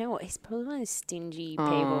 You know what? He's probably one of those stingy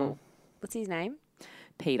people. What's his name?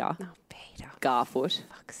 Peter. Oh, Peter. Garfoot.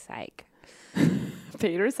 Fuck's sake.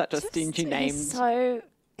 Peter is such a stingy name.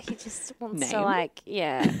 He just wants to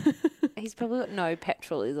he's probably got no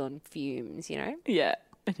petrol, is on fumes, you know? Yeah.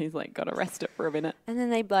 And he's like, got to rest it for a minute. And then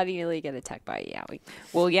they bloody nearly get attacked by a Yowie.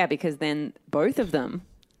 Well, yeah, because then both of them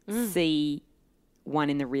see one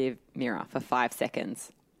in the rear mirror for 5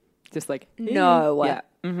 seconds. Just like, no. Yeah.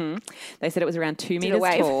 Mm-hmm. They said it was around 2 meters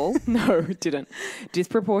tall. No, it didn't.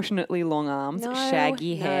 Disproportionately long arms,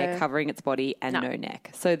 shaggy hair covering its body, and no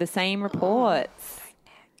neck. So the same reports.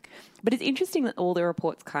 But it's interesting that all the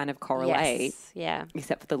reports kind of correlate. Yes, yeah.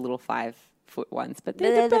 Except for the little 5-foot ones. But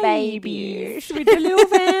they're the babies with the little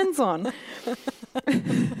Vans on.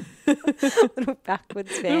 Little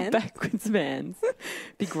backwards Vans. Little backwards Vans.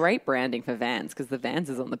 Be great branding for Vans because the Vans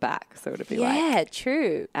is on the back. So it'd be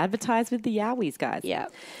true. Advertise with the Yowies, guys. Yeah.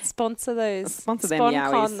 Sponsor those. Sponsor them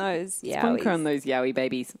Yowies. Those Yowies. Spon-con those Yowie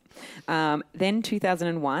babies. Then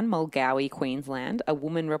 2001, Mulgowie, Queensland, a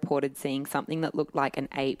woman reported seeing something that looked like an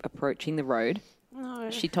ape approaching the road. No.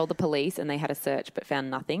 She told the police and they had a search but found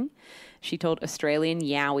nothing. She told Australian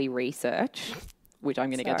Yowie Research, which I'm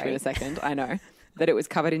going to get to in a second, I know, that it was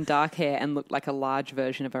covered in dark hair and looked like a large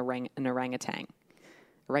version of an orangutan.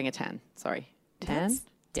 Orangutan, sorry. Tan?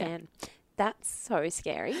 That's so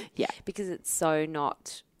scary. Yeah. Because it's so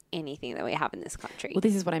not anything that we have in this country. Well,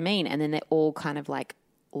 this is what I mean. And then they're all kind of like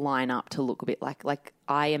line up to look a bit like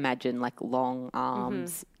I imagine like long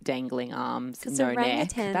arms, dangling arms, no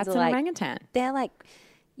neck. That's an orangutan. They're like,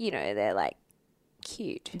 they're like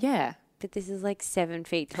cute. Yeah. But this is like 7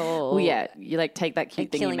 feet tall. Well, yeah. You like take that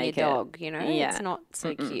cute thing and make killing your dog, Yeah. It's not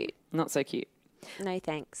so cute. Not so cute. No,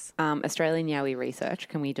 thanks. Australian Yowie Research.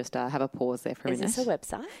 Can we just have a pause there for a minute? Is this a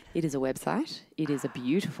website? It is a website. It is a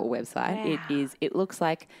beautiful website. Wow. It looks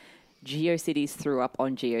like GeoCities threw up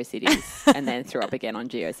on GeoCities and then threw up again on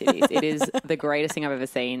GeoCities. It is the greatest thing I've ever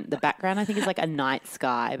seen. The background, I think, is like a night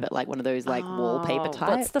sky, but like one of those like wallpaper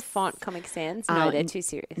types. What's the font? Comic Sans? No, they're too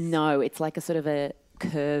serious. No, it's like a sort of a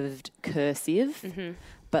curved cursive,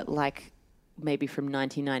 but like maybe from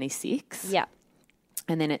 1996. Yeah.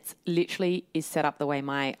 And then it's literally is set up the way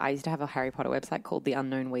I used to have a Harry Potter website called The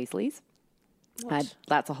Unknown Weasleys.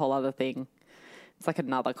 That's a whole other thing. It's like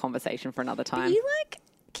another conversation for another time. But you like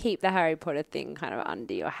keep the Harry Potter thing kind of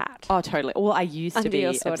under your hat. Oh, totally. Well, I used to be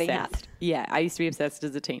obsessed. Hat. Yeah, I used to be obsessed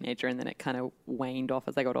as a teenager and then it kind of waned off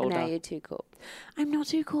as I got older. And now you're too cool. I'm not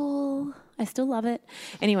too cool. I still love it.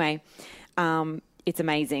 Anyway, it's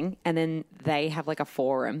amazing. And then they have like a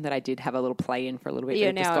forum that I did have a little play in for a little bit.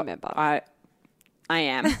 Yeah, now I remember. I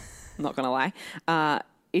am. I'm not going to lie.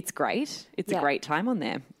 It's great. It's a great time on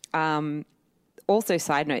there. Also,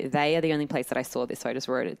 side note, they are the only place that I saw this, so I just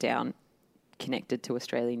wrote it down, connected to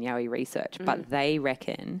Australian Yowie Research. But they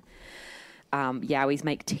reckon Yowies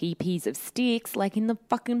make teepees of sticks, like in the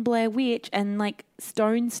fucking Blair Witch, and like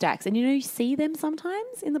stone stacks. And you see them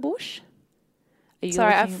sometimes in the bush?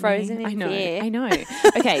 Sorry, I've frozen in fear. I know.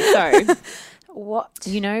 Okay, so what?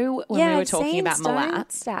 When we were talking about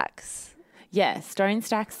Malat stacks. Yeah, stone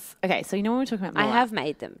stacks. Okay, so when we were talking about Malat. I have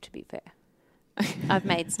made them, to be fair. I've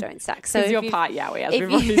made stone stacks. So you're part Yowie, as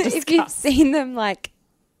we've already discussed. If you've seen them like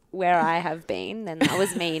where I have been, then that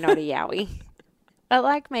was me, not a Yowie. I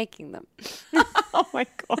like making them. Oh my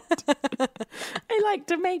God. I like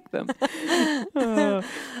to make them. Cans.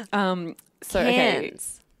 Okay.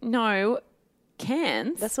 No,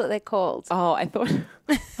 cans. That's what they're called. Oh, I thought,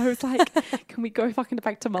 I was like, can we go fucking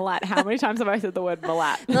back to Malat? How many times have I said the word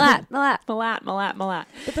Malat? Malat.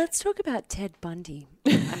 But let's talk about Ted Bundy.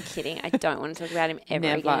 I'm kidding. I don't want to talk about him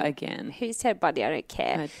Never again. Who's Ted Bundy? I don't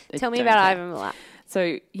care. I Tell me don't about care. Ivan Milat.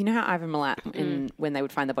 So you know how Ivan Milat, when they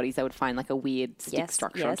would find the bodies, they would find like a weird stick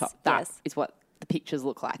structure on top. That is what the pictures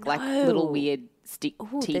look like. Like little weird stick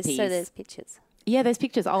teepees. So there's pictures. Yeah, there's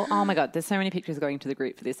pictures. Oh my God, there's so many pictures going to the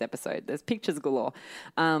group for this episode. There's pictures galore.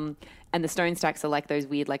 And the stone stacks are like those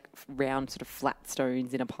weird, like round sort of flat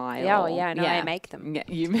stones in a pile. Yeah, I know. I make them. Yeah,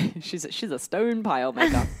 she's a stone pile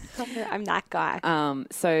maker. I'm that guy.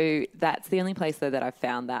 So that's the only place though that I've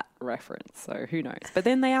found that reference. So who knows? But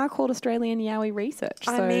then they are called Australian Yowie Research.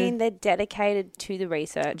 I mean, they're dedicated to the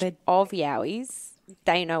research of Yowies.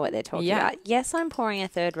 They know what they're talking about. Yes, I'm pouring a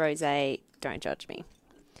third rosé. Don't judge me.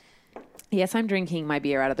 Yes, I'm drinking my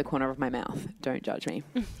beer out of the corner of my mouth. Don't judge me.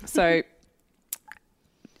 So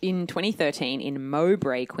in 2013 in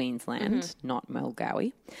Mowbray, Queensland, not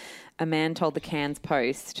Mulgowie, a man told the Cairns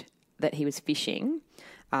Post that he was fishing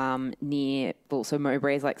so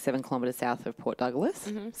Mowbray is like 7 kilometres south of Port Douglas.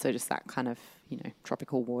 Mm-hmm. So just that kind of,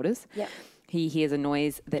 tropical waters. Yep. He hears a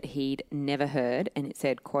noise that he'd never heard, and it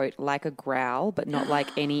said, quote, like a growl, but not like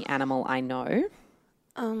any animal I know.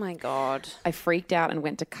 Oh, my God. I freaked out and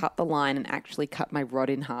went to cut the line and actually cut my rod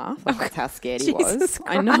in half. Like, that's how scared he was. Jesus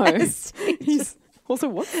I know. He's also,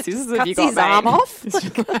 what scissors have you got, his arm off?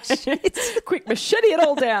 Quick, machete it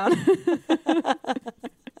all down.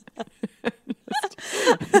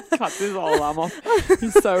 Cuts his whole arm off.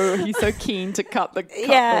 He's so keen to cut the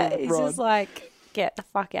rod. He's just like, get the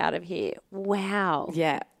fuck out of here. Wow.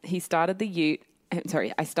 Yeah, I started the ute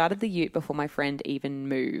before my friend even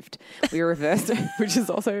moved. We reversed it, which is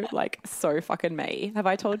also like so fucking me. Have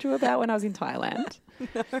I told you about when I was in Thailand?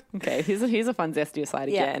 No. Okay, here's a fun zesty aside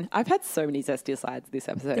again. I've had so many zesty asides this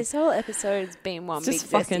episode. This whole episode's been one big just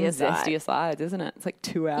fucking zesty asides, isn't it? It's like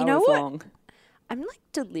 2 hours long. I'm like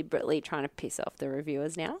deliberately trying to piss off the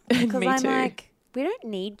reviewers now because I'm like, we don't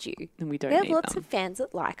need you. And we don't need them. We have lots of fans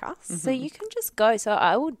that like us. Mm-hmm. So you can just go. So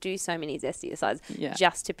I will do so many zesty asides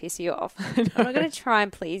just to piss you off. I'm not going to try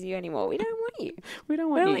and please you anymore. We don't want you. We don't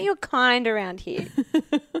want your kind around here.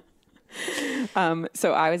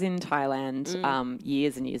 So I was in Thailand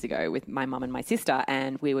years and years ago with my mum and my sister,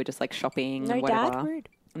 and we were just like shopping. No whatever. dad? Rude.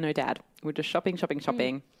 No dad. We're just shopping.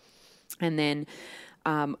 And then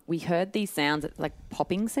we heard these sounds, like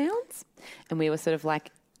popping sounds, and we were sort of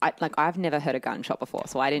like, I've never heard a gunshot before,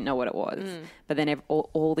 so I didn't know what it was. But then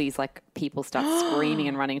all these like people start screaming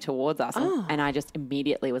and running towards us, and I just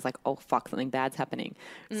immediately was like, "Oh fuck, something bad's happening."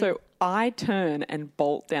 So I turn and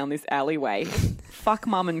bolt down this alleyway. Fuck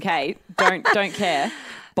Mum and Kate, don't care.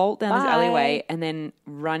 Bolt down this alleyway and then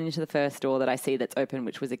run into the first door that I see that's open,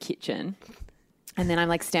 which was a kitchen. And then I'm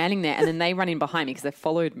like standing there, and then they run in behind me because they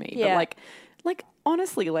followed me. Yeah. But like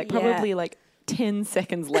honestly, probably 10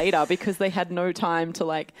 seconds later because they had no time to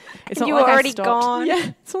like. It's not you like were already I stopped. gone.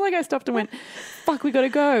 Yeah, it's not like I stopped and went, "Fuck, we got to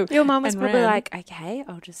go." Your mum was probably ran. like, "Okay,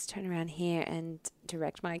 I'll just turn around here and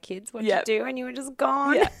direct my kids what to do," and you were just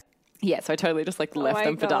gone. Yeah, so I totally just like left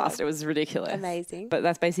them for dust. It was ridiculous. Amazing. But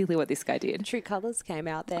that's basically what this guy did. True colours came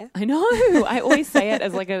out there. I know. I always say it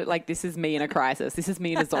as like this is me in a crisis. This is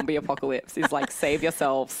me in a zombie apocalypse. Is like, save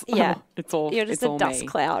yourselves. Yeah. It's all. You're just it's a dust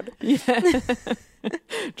cloud. Yeah.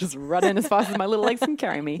 Just run in as fast as my little legs can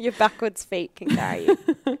carry me. Your backwards feet can carry you.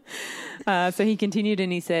 So he continued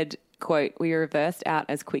and he said, quote, "We reversed out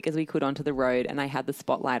as quick as we could onto the road and I had the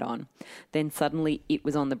spotlight on. Then suddenly it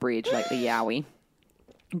was on the bridge like the Yowie.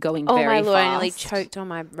 Going very fast. Oh, my Lord, I nearly choked on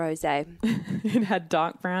my rosé. It had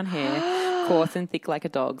dark brown hair, coarse and thick like a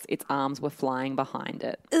dog's. Its arms were flying behind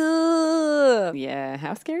it." Ugh. Yeah,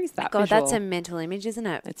 how scary is that? God, visual? that's a mental image, isn't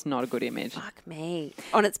it? It's not a good image. Fuck me.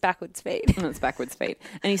 On its backwards feet. On its backwards feet.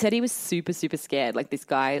 And he said he was super, super scared. Like this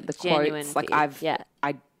guy, the Genuine quotes, like fear.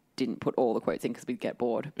 I didn't put all the quotes in because we'd get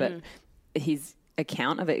bored, but his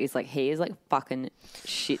account of it is like he is like fucking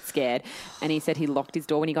shit scared, and he said he locked his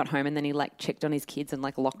door when he got home, and then he like checked on his kids and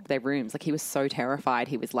like locked their rooms. Like he was so terrified.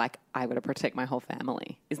 He was like, "I got to protect my whole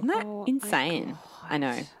family." Isn't that insane? I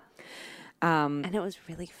know. And it was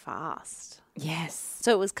really fast. Yes.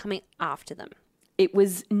 So it was coming after them. It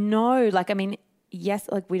was yes,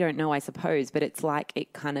 like we don't know, I suppose, but it's like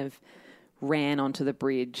it kind of ran onto the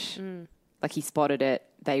bridge. Like he spotted it,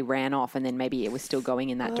 they ran off, and then maybe it was still going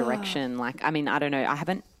in that direction. Like, I mean, I don't know.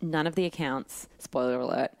 None of the accounts, spoiler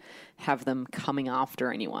alert, have them coming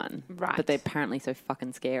after anyone. Right. But they're apparently so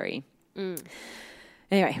fucking scary.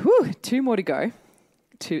 Anyway, 2 more to go.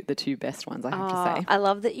 The 2 best ones, I have to say. I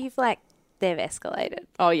love that they've escalated.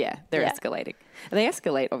 Oh, yeah, they're escalating. And they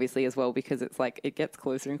escalate, obviously, as well, because it's like it gets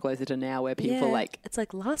closer and closer to now where people it's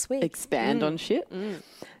like last week. Expand on shit.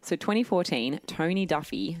 So 2014, Tony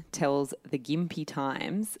Duffy tells the Gympie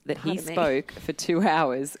Times that he spoke for 2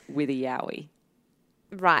 hours with a Yowie.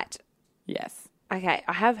 Right. Yes. Okay,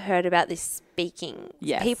 I have heard about this speaking.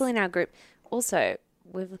 Yes. People in our group. Also,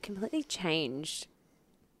 we've completely changed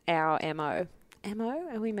our MO. MO?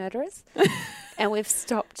 Are we murderers? And we've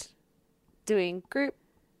stopped doing group,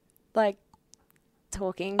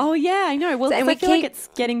 talking. Oh, yeah, I know. Well, I feel like it's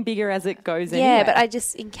getting bigger as it goes anyway. Yeah, but I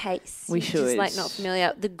just, in case we should. Just not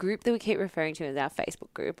familiar, the group that we keep referring to is our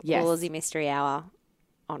Facebook group, Aussie Mystery Hour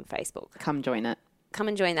on Facebook. Come join it. Come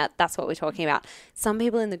and join that. That's what we're talking about. Some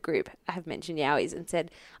people in the group have mentioned Yowies and said,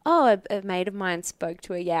 "Oh, a mate of mine spoke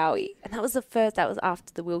to a Yowie." And that was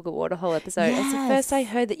after the Wilga Waterhole episode. Yes. It's the first I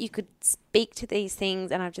heard that you could speak to these things,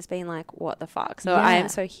 and I've just been like, what the fuck? So I am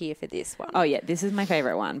so here for this one. Oh, yeah. This is my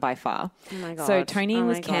favourite one by far. Oh, my God. So Tony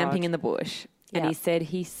was camping in the bush, and he said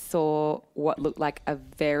he saw what looked like a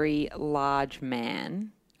very large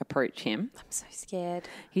man approach him. I'm so scared.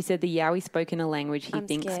 He said the Yowie spoke in a language he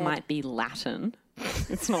thinks scared. might be Latin.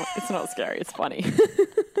 It's not scary. It's funny.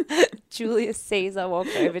 Julius Caesar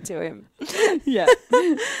walked over to him. Yeah.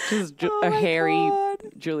 Just hairy God.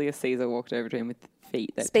 Julius Caesar walked over to him with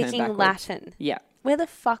feet that speaking turned backwards. Latin. Yeah. Where the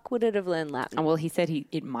fuck would it have learned Latin? Oh, well, he said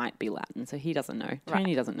it might be Latin, so he doesn't know.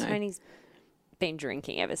 Tony doesn't know. Tony's been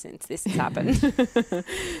drinking ever since this has happened.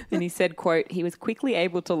 And he said, quote, he was quickly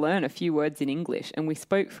able to learn a few words in English, and we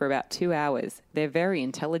spoke for about 2 hours. They're very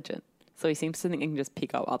intelligent. So he seems to think he can just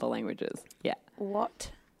pick up other languages. Yeah.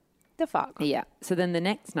 What the fuck? Yeah. So then the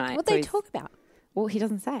next night... What they talk about? Well, he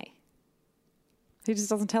doesn't say. He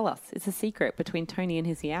just doesn't tell us. It's a secret between Tony and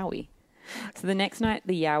his Yowie. So the next night,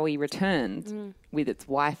 the Yowie returns with its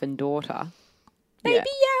wife and daughter. Baby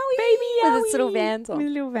Yowie! Baby Yowie! With its little vans on. With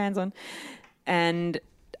little vans on. And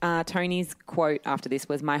Tony's quote after this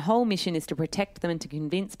was, my whole mission is to protect them and to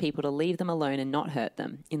convince people to leave them alone and not hurt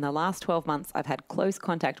them. In the last 12 months, I've had close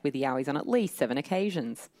contact with Yowies on at least 7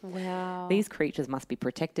 occasions. Wow. These creatures must be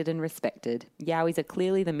protected and respected. Yowies are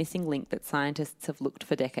clearly the missing link that scientists have looked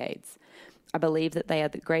for decades. I believe that they are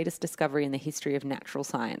the greatest discovery in the history of natural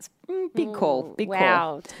science. Big call. Big call.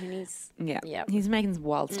 Wow. Tony's... Yeah. He's making some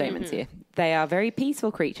wild statements here. They are very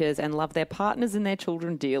peaceful creatures and love their partners and their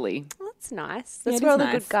children dearly. Well, that's nice. That's where all the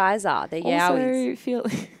good guys are. They're Yowies. Feel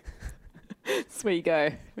that's where you go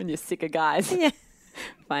when you're sick of guys. Yeah.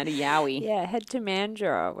 Find a Yowie. Yeah, head to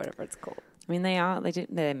Mandra or whatever it's called. I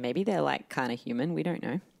mean, maybe they're like kind of human. We don't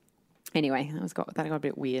know. Anyway, that got a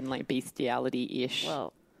bit weird and like bestiality-ish.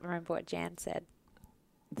 Well, remember what Jan said.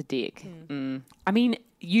 The dick. I mean,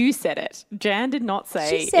 you said it. Jan did not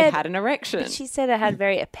say it had an erection. She said it had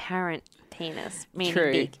very apparent penis, meaning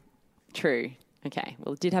big. True. Okay.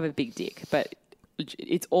 Well, it did have a big dick, but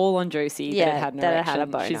it's all on Josie that it had an erection. It had a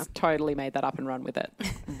boner. She's totally made that up and run with it.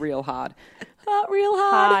 Real hard. Real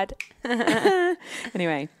hard.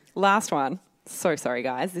 Anyway, last one. So sorry,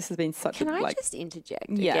 guys. This has been such Can I just interject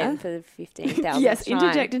again for the 15,000th Yes, time?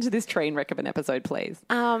 interject into this train wreck of an episode, please.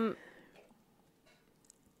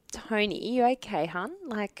 Tony, you okay, hun?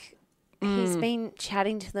 Like, he's been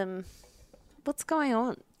chatting to them. What's going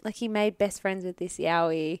on? Like, he made best friends with this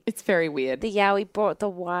Yowie. It's very weird. The Yowie brought the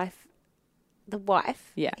wife. The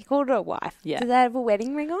wife? Yeah. He called her a wife. Yeah. Do they have a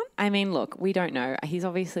wedding ring on? I mean, look, we don't know. He's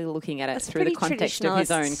obviously looking at it through the context of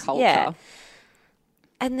his own culture. Yeah.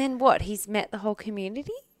 And then what? He's met the whole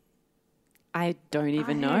community? I don't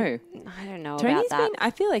even know. I don't know Tony's about that.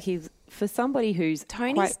 I feel like he's, for somebody who's...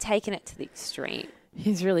 Tony's taken it to the extreme.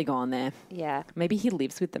 He's really gone there. Yeah. Maybe he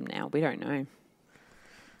lives with them now. We don't know.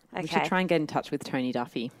 Okay. We should try and get in touch with Tony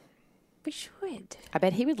Duffy. We should. I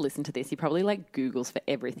bet he would listen to this. He probably like Googles for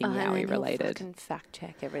everything Yowie related. He'll fucking fact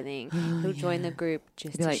check everything. He'll join the group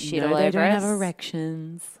just to like, shit no, all over us. they don't have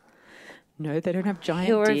erections. No, they don't have giant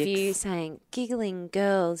He'll dicks. review saying, giggling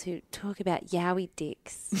girls who talk about Yowie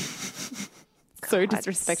dicks. So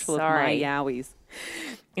disrespectful of my Yowies.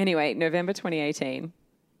 Anyway, November 2018.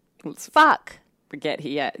 Fuck. Forget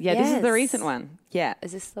here. Yeah, this is the recent one. Yeah.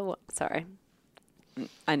 Is this the one? Sorry.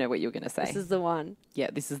 I know what you were going to say. This is the one. Yeah,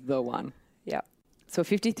 this is the one. Yeah. So a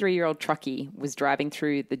 53-year-old truckie was driving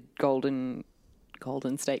through the Golden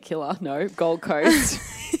State Killer. No, Gold Coast.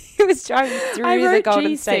 He was driving through the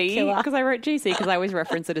Golden State Killer. Because I wrote GC because I always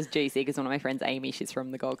reference it as GC because one of my friends, Amy, she's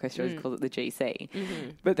from the Gold Coast. She always calls it the GC. Mm-hmm.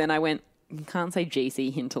 But then I went, you can't say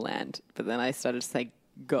GC hinterland. But then I started to say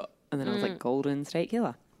go. And then I was like, Golden State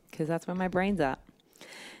Killer. Because that's where my brain's at.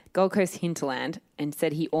 Gold Coast hinterland, and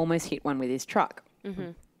said he almost hit one with his truck. Mm-hmm.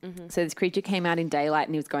 Mm-hmm. So this creature came out in daylight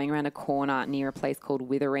and he was going around a corner near a place called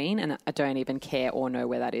Witherine, and I don't even care or know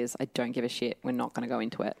where that is. I don't give a shit. We're not going to go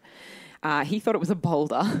into it. He thought it was a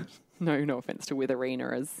boulder. No offense to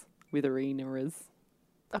Witherinerers.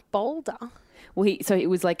 A boulder? Well, so it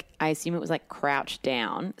was like, I assume it was like crouched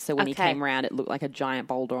down. So when he came around, it looked like a giant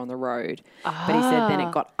boulder on the road. But he said then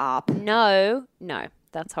it got up. No.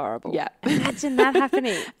 That's horrible. Yeah. Imagine that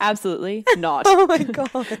happening. Absolutely not. Oh, my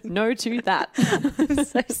God. No to that. I'm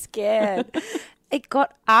so scared. It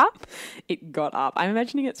got up? It got up. I'm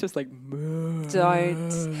imagining it's just like...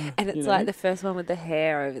 Don't. And it's like the first one with the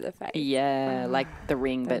hair over the face. Yeah, like the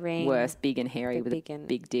ring, but worse, big and hairy with a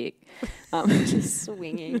big dick. Just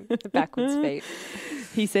swinging the backwards feet.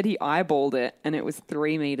 He said he eyeballed it and it was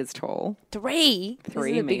 3 meters tall. 3? This is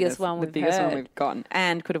the biggest one we've heard. The biggest one we've gotten.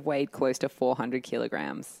 And could have weighed close to 400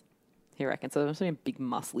 kilograms, he reckons. So it must be a big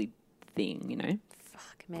muscly thing, you know?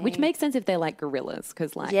 Fuck me. Which makes sense if they're like gorillas,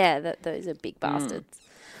 because like... Yeah, those are big bastards.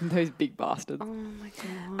 Those big bastards. Oh, my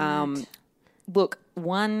God. Look,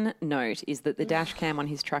 one note is that the dash cam on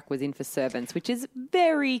his truck was in for servants, which is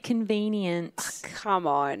very convenient. Oh, come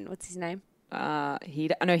on. What's his name?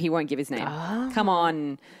 he won't give his name. Oh. Come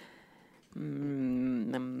on.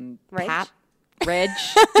 Reg? Reg.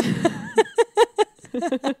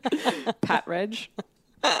 Pat Reg.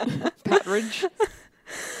 Patridge.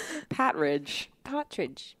 Patridge.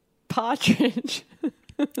 Partridge. Partridge.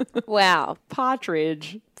 Wow.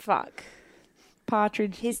 Partridge. Fuck.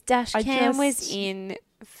 Partridge. His dash cam was in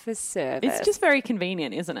for service. It's just very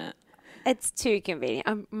convenient, isn't it? It's too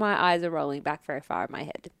convenient. My eyes are rolling back very far in my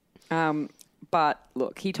head. But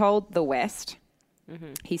look, he told the West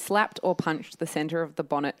he slapped or punched the center of the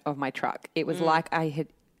bonnet of my truck. It was like I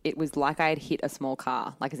had hit a small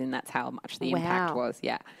car, like as in that's how much the impact was.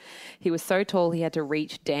 Yeah. He was so tall he had to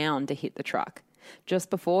reach down to hit the truck. Just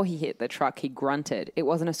before he hit the truck, he grunted. It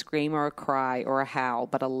wasn't a scream or a cry or a howl,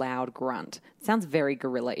 but a loud grunt. Sounds very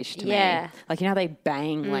gorilla-ish to me. Like, you know how they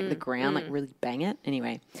bang like the ground, like really bang it?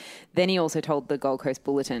 Anyway. Then he also told the Gold Coast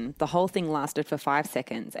Bulletin, the whole thing lasted for 5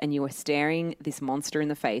 seconds and you were staring this monster in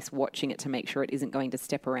the face, watching it to make sure it isn't going to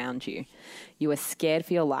step around you. You were scared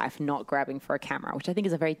for your life, not grabbing for a camera, which I think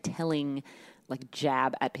is a very telling like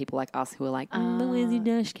jab at people like us who are like, where's your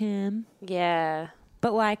dash cam? Yeah.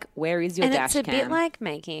 But, like, where is your dash cam? And it's a bit like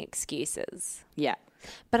making excuses. Yeah.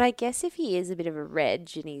 But I guess if he is a bit of a reg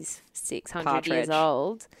and he's 600 Partridge. years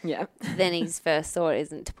old, Yeah. then his first thought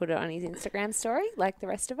isn't to put it on his Instagram story like the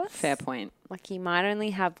rest of us. Fair point. Like, he might only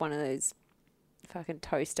have one of those fucking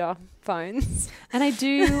toaster phones. And I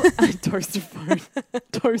do... toaster phone.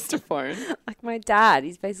 Toaster phone. Like my dad,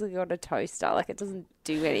 he's basically got a toaster. Like, it doesn't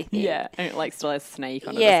do anything. Yeah. And it, like, still has snake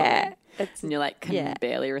on it or something. And you like can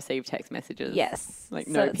barely receive text messages. Yes. Like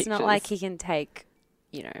so no it's pictures. not like he can take,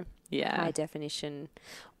 high definition.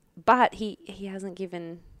 But he hasn't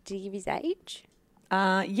given, did he give his age?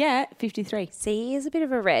 53. See, he is a bit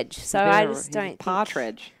of a reg. So I just don't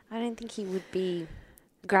Partridge. I don't think he would be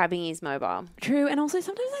grabbing his mobile. True. And also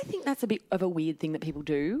sometimes I think that's a bit of a weird thing that people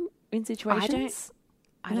do in situations.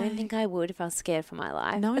 I don't think I would if I was scared for my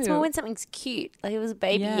life. No. It's more when something's cute. Like it was a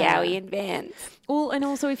baby Yowie in Vans. Well, and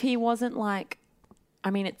also if he wasn't like,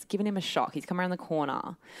 I mean, it's given him a shock. He's come around the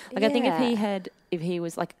corner. Like I think if he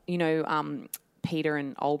was like, Peter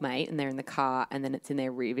and old mate and they're in the car and then it's in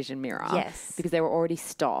their rear vision mirror. Yes. Because they were already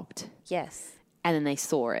stopped. Yes. And then they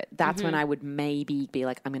saw it. That's when I would maybe be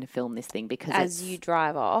like, I'm going to film this thing because as you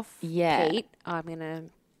drive off, Yeah. Pete, I'm going to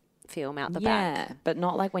film out the back. Yeah, but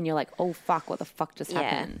not like when you're like, oh, fuck, what the fuck just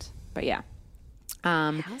happened? But yeah.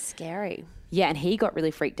 How scary. Yeah, and he got really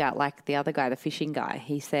freaked out like the other guy, the fishing guy.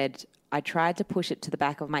 He said, I tried to push it to the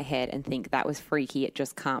back of my head and think that was freaky. It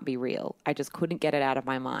just can't be real. I just couldn't get it out of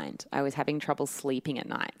my mind. I was having trouble sleeping at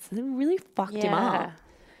night. So it really fucked him up.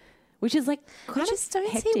 Which is like kind of just don't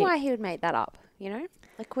hectic. see why he would make that up,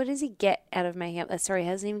 Like, what does he get out of making up that story? He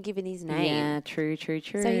hasn't even given his name. Yeah, true.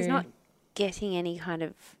 So he's not getting any kind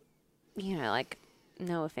of, like,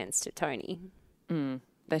 no offense to Tony.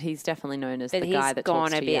 But he's definitely known as the guy that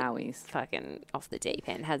talks to Yowies. Fucking off the deep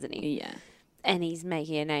end, hasn't he? Yeah. And he's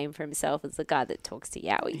making a name for himself as the guy that talks to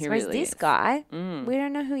Yowies. He Whereas really this is. guy, we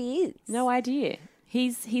don't know who he is. No idea.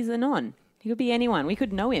 He's a non. He could be anyone. We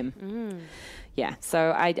could know him. Yeah,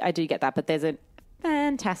 so I do get that. But there's a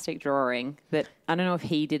fantastic drawing that I don't know if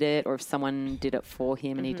he did it or if someone did it for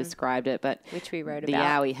him and he described it. But which we wrote the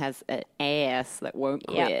about. Yowie has an ass that won't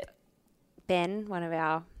quit. Ben, one of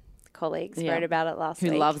our colleagues, wrote about it last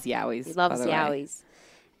week. Who loves Yowies. He loves Yowies.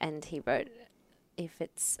 And he wrote, if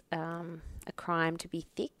it's a crime to be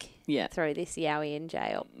thick, throw this Yowie in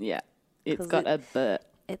jail. Yeah. It's got a butt.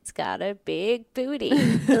 It's got a big booty.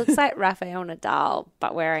 It looks like Rafael Nadal,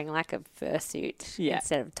 but wearing like a fursuit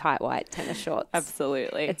instead of tight white tennis shorts.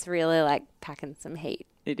 Absolutely. It's really like packing some heat.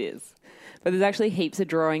 It is. But there's actually heaps of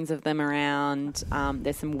drawings of them around.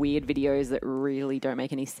 There's some weird videos that really don't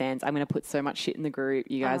make any sense. I'm going to put so much shit in the group.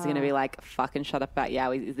 You guys are going to be like, fucking shut up about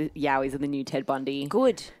Yowies. Yowies are the new Ted Bundy.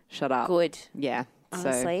 Good. Shut up. Good. Yeah.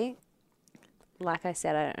 Honestly, like I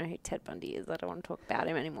said, I don't know who Ted Bundy is. I don't want to talk about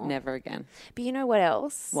him anymore. Never again. But you know what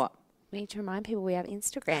else? What? We need to remind people we have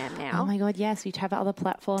Instagram now. Oh my God, yes. We have other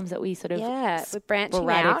platforms that we sort of we're branching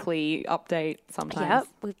sporadically update sometimes.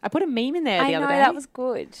 Yep. I put a meme in there the other day. that was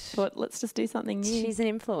good. Thought, let's just do something new. She's an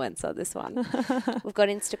influencer, this one. We've got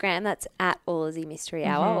Instagram. That's at All Aussie Mystery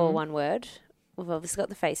Hour, all one word. We've obviously got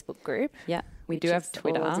the Facebook group. Yeah. We do have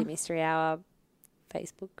Twitter. All Aussie Mystery Hour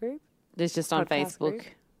Facebook group. There's just on Podcast Facebook. group.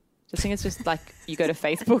 I think it's just like you go to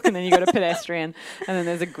Facebook and then you go to Pedestrian and then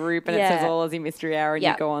there's a group and it says All Aussie Mystery Hour and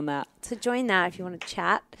you go on that. So join that if you want to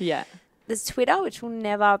chat. Yeah. There's Twitter, which will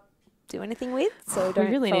never do anything with. So don't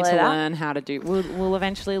we really follow need to that. learn how to do. We'll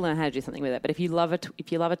eventually learn how to do something with it. But if you love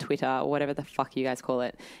a Twitter or whatever the fuck you guys call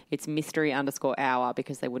it, it's mystery_hour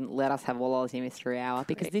because they wouldn't let us have a Aussie mystery hour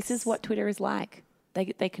because this is what Twitter is like.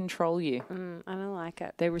 They control you. I don't like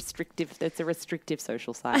it. They're restrictive. It's a restrictive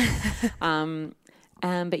social site.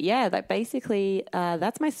 But yeah, that basically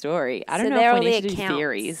that's my story. I don't know if we need to do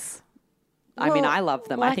theories. Well, I mean, I love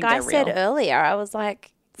them. I think they're real. Like I said earlier, I was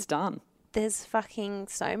like, it's done. There's fucking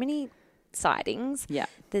so many sightings. Yeah.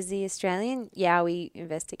 There's the Australian Yowie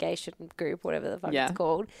investigation group, whatever the fuck it's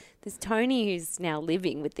called. There's Tony who's now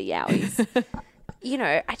living with the Yowies. You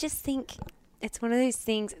know, I just think it's one of those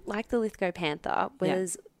things like the Lithgow Panther where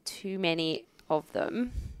there's too many of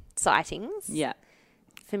them sightings. Yeah.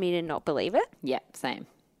 For me to not believe it. Yeah, same.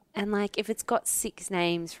 And like if it's got 6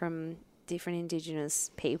 names from different Indigenous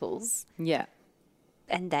peoples. Yeah.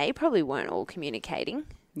 And they probably weren't all communicating.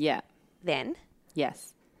 Yeah. Then.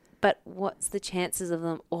 Yes. But what's the chances of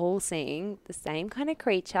them all seeing the same kind of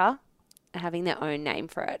creature and having their own name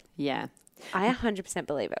for it? Yeah. I 100%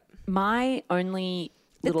 believe it. My only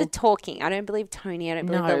the talking. I don't believe Tony. I don't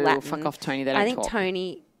believe the Latin. Fuck off, Tony. They don't talk. I think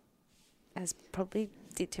Tony has probably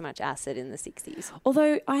did too much acid in the 60s.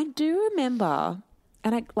 Although I do remember,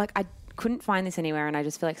 and I couldn't find this anywhere, and I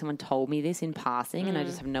just feel like someone told me this in passing, and I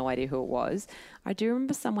just have no idea who it was. I do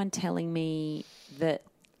remember someone telling me that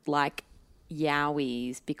like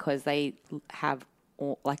Yowies, because they have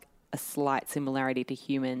like a slight similarity to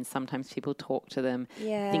humans, sometimes people talk to them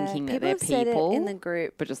thinking that they're people in the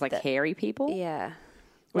group, but just like hairy people. Yeah.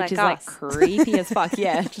 Which is like creepy as fuck.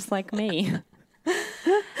 Yeah, just like me.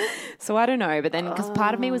 So I don't know, but then because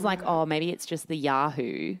part of me was like, oh, maybe it's just the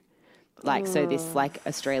Yahoo, like so this like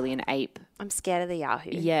Australian ape. I'm scared of the Yahoo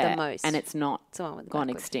the most, and it's not gone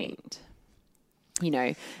extinct. You know,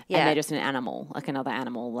 and they're just an animal, like another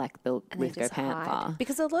animal, like the Lithgow Panther.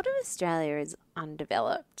 Because a lot of Australia is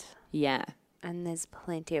undeveloped. Yeah, and there's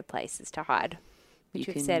plenty of places to hide, which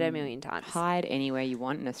we've said a million times. Hide anywhere you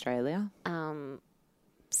want in Australia.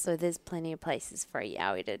 So there's plenty of places for a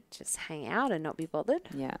Yowie to just hang out and not be bothered.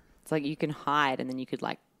 Yeah. It's like you can hide and then you could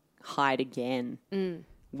like hide again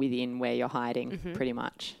within where you're hiding pretty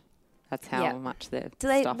much. That's how much the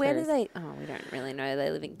stuff where is. do they, we don't really know. They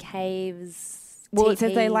live in caves. Well, it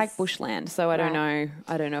says they like bushland. So I don't know.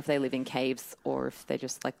 I don't know if they live in caves or if they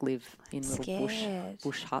just like live in little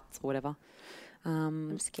bush huts or whatever.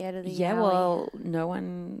 I'm scared of the Yeah, Yowie. well, no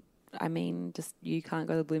one, I mean, just you can't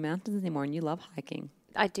go to the Blue Mountains anymore and you love hiking.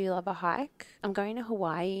 I do love a hike. I'm going to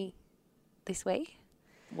Hawaii this week.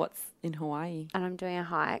 What's in Hawaii? And I'm doing a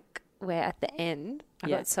hike where at the end, I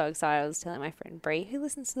got so excited. I was telling my friend Bree, who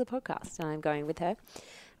listens to the podcast, and I'm going with her.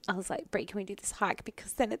 I was like, Bree, can we do this hike?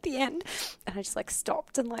 Because then at the end, and I just like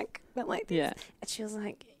stopped and like went like this. Yeah. And she was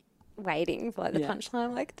like waiting for like the punchline.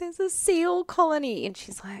 I'm like, there's a seal colony. And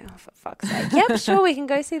she's like, oh, for fuck's sake. Yep, sure, we can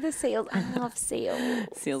go see the seals. I love seals.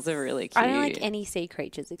 Seals are really cute. I don't like any sea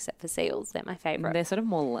creatures except for seals. They're my favourite. They're sort of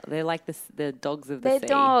more, they're like the dogs of the sea. They're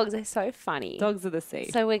dogs. They're so funny. Dogs of the sea.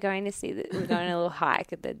 So we're going to see we're going on a little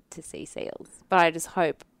hike to see seals. But I just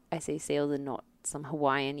hope I see seals and not some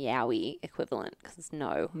Hawaiian Yowie equivalent because I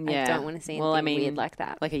don't want to see anything weird like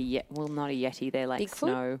that. Like not a Yeti. They're like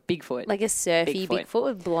Bigfoot. Like a surfy Bigfoot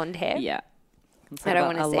with blonde hair. Yeah. I don't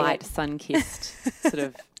want to see a light sun-kissed sort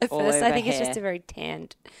of At all first, over I think hair. it's just a very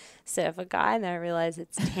tanned surfer guy, and then I realise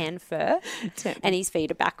it's tan fur, and his feet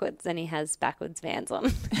are backwards, and he has backwards Vans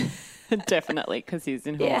on. Definitely, because he's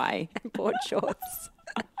in Hawaii. And board shorts.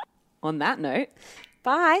 On that note,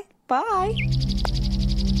 Bye. bye.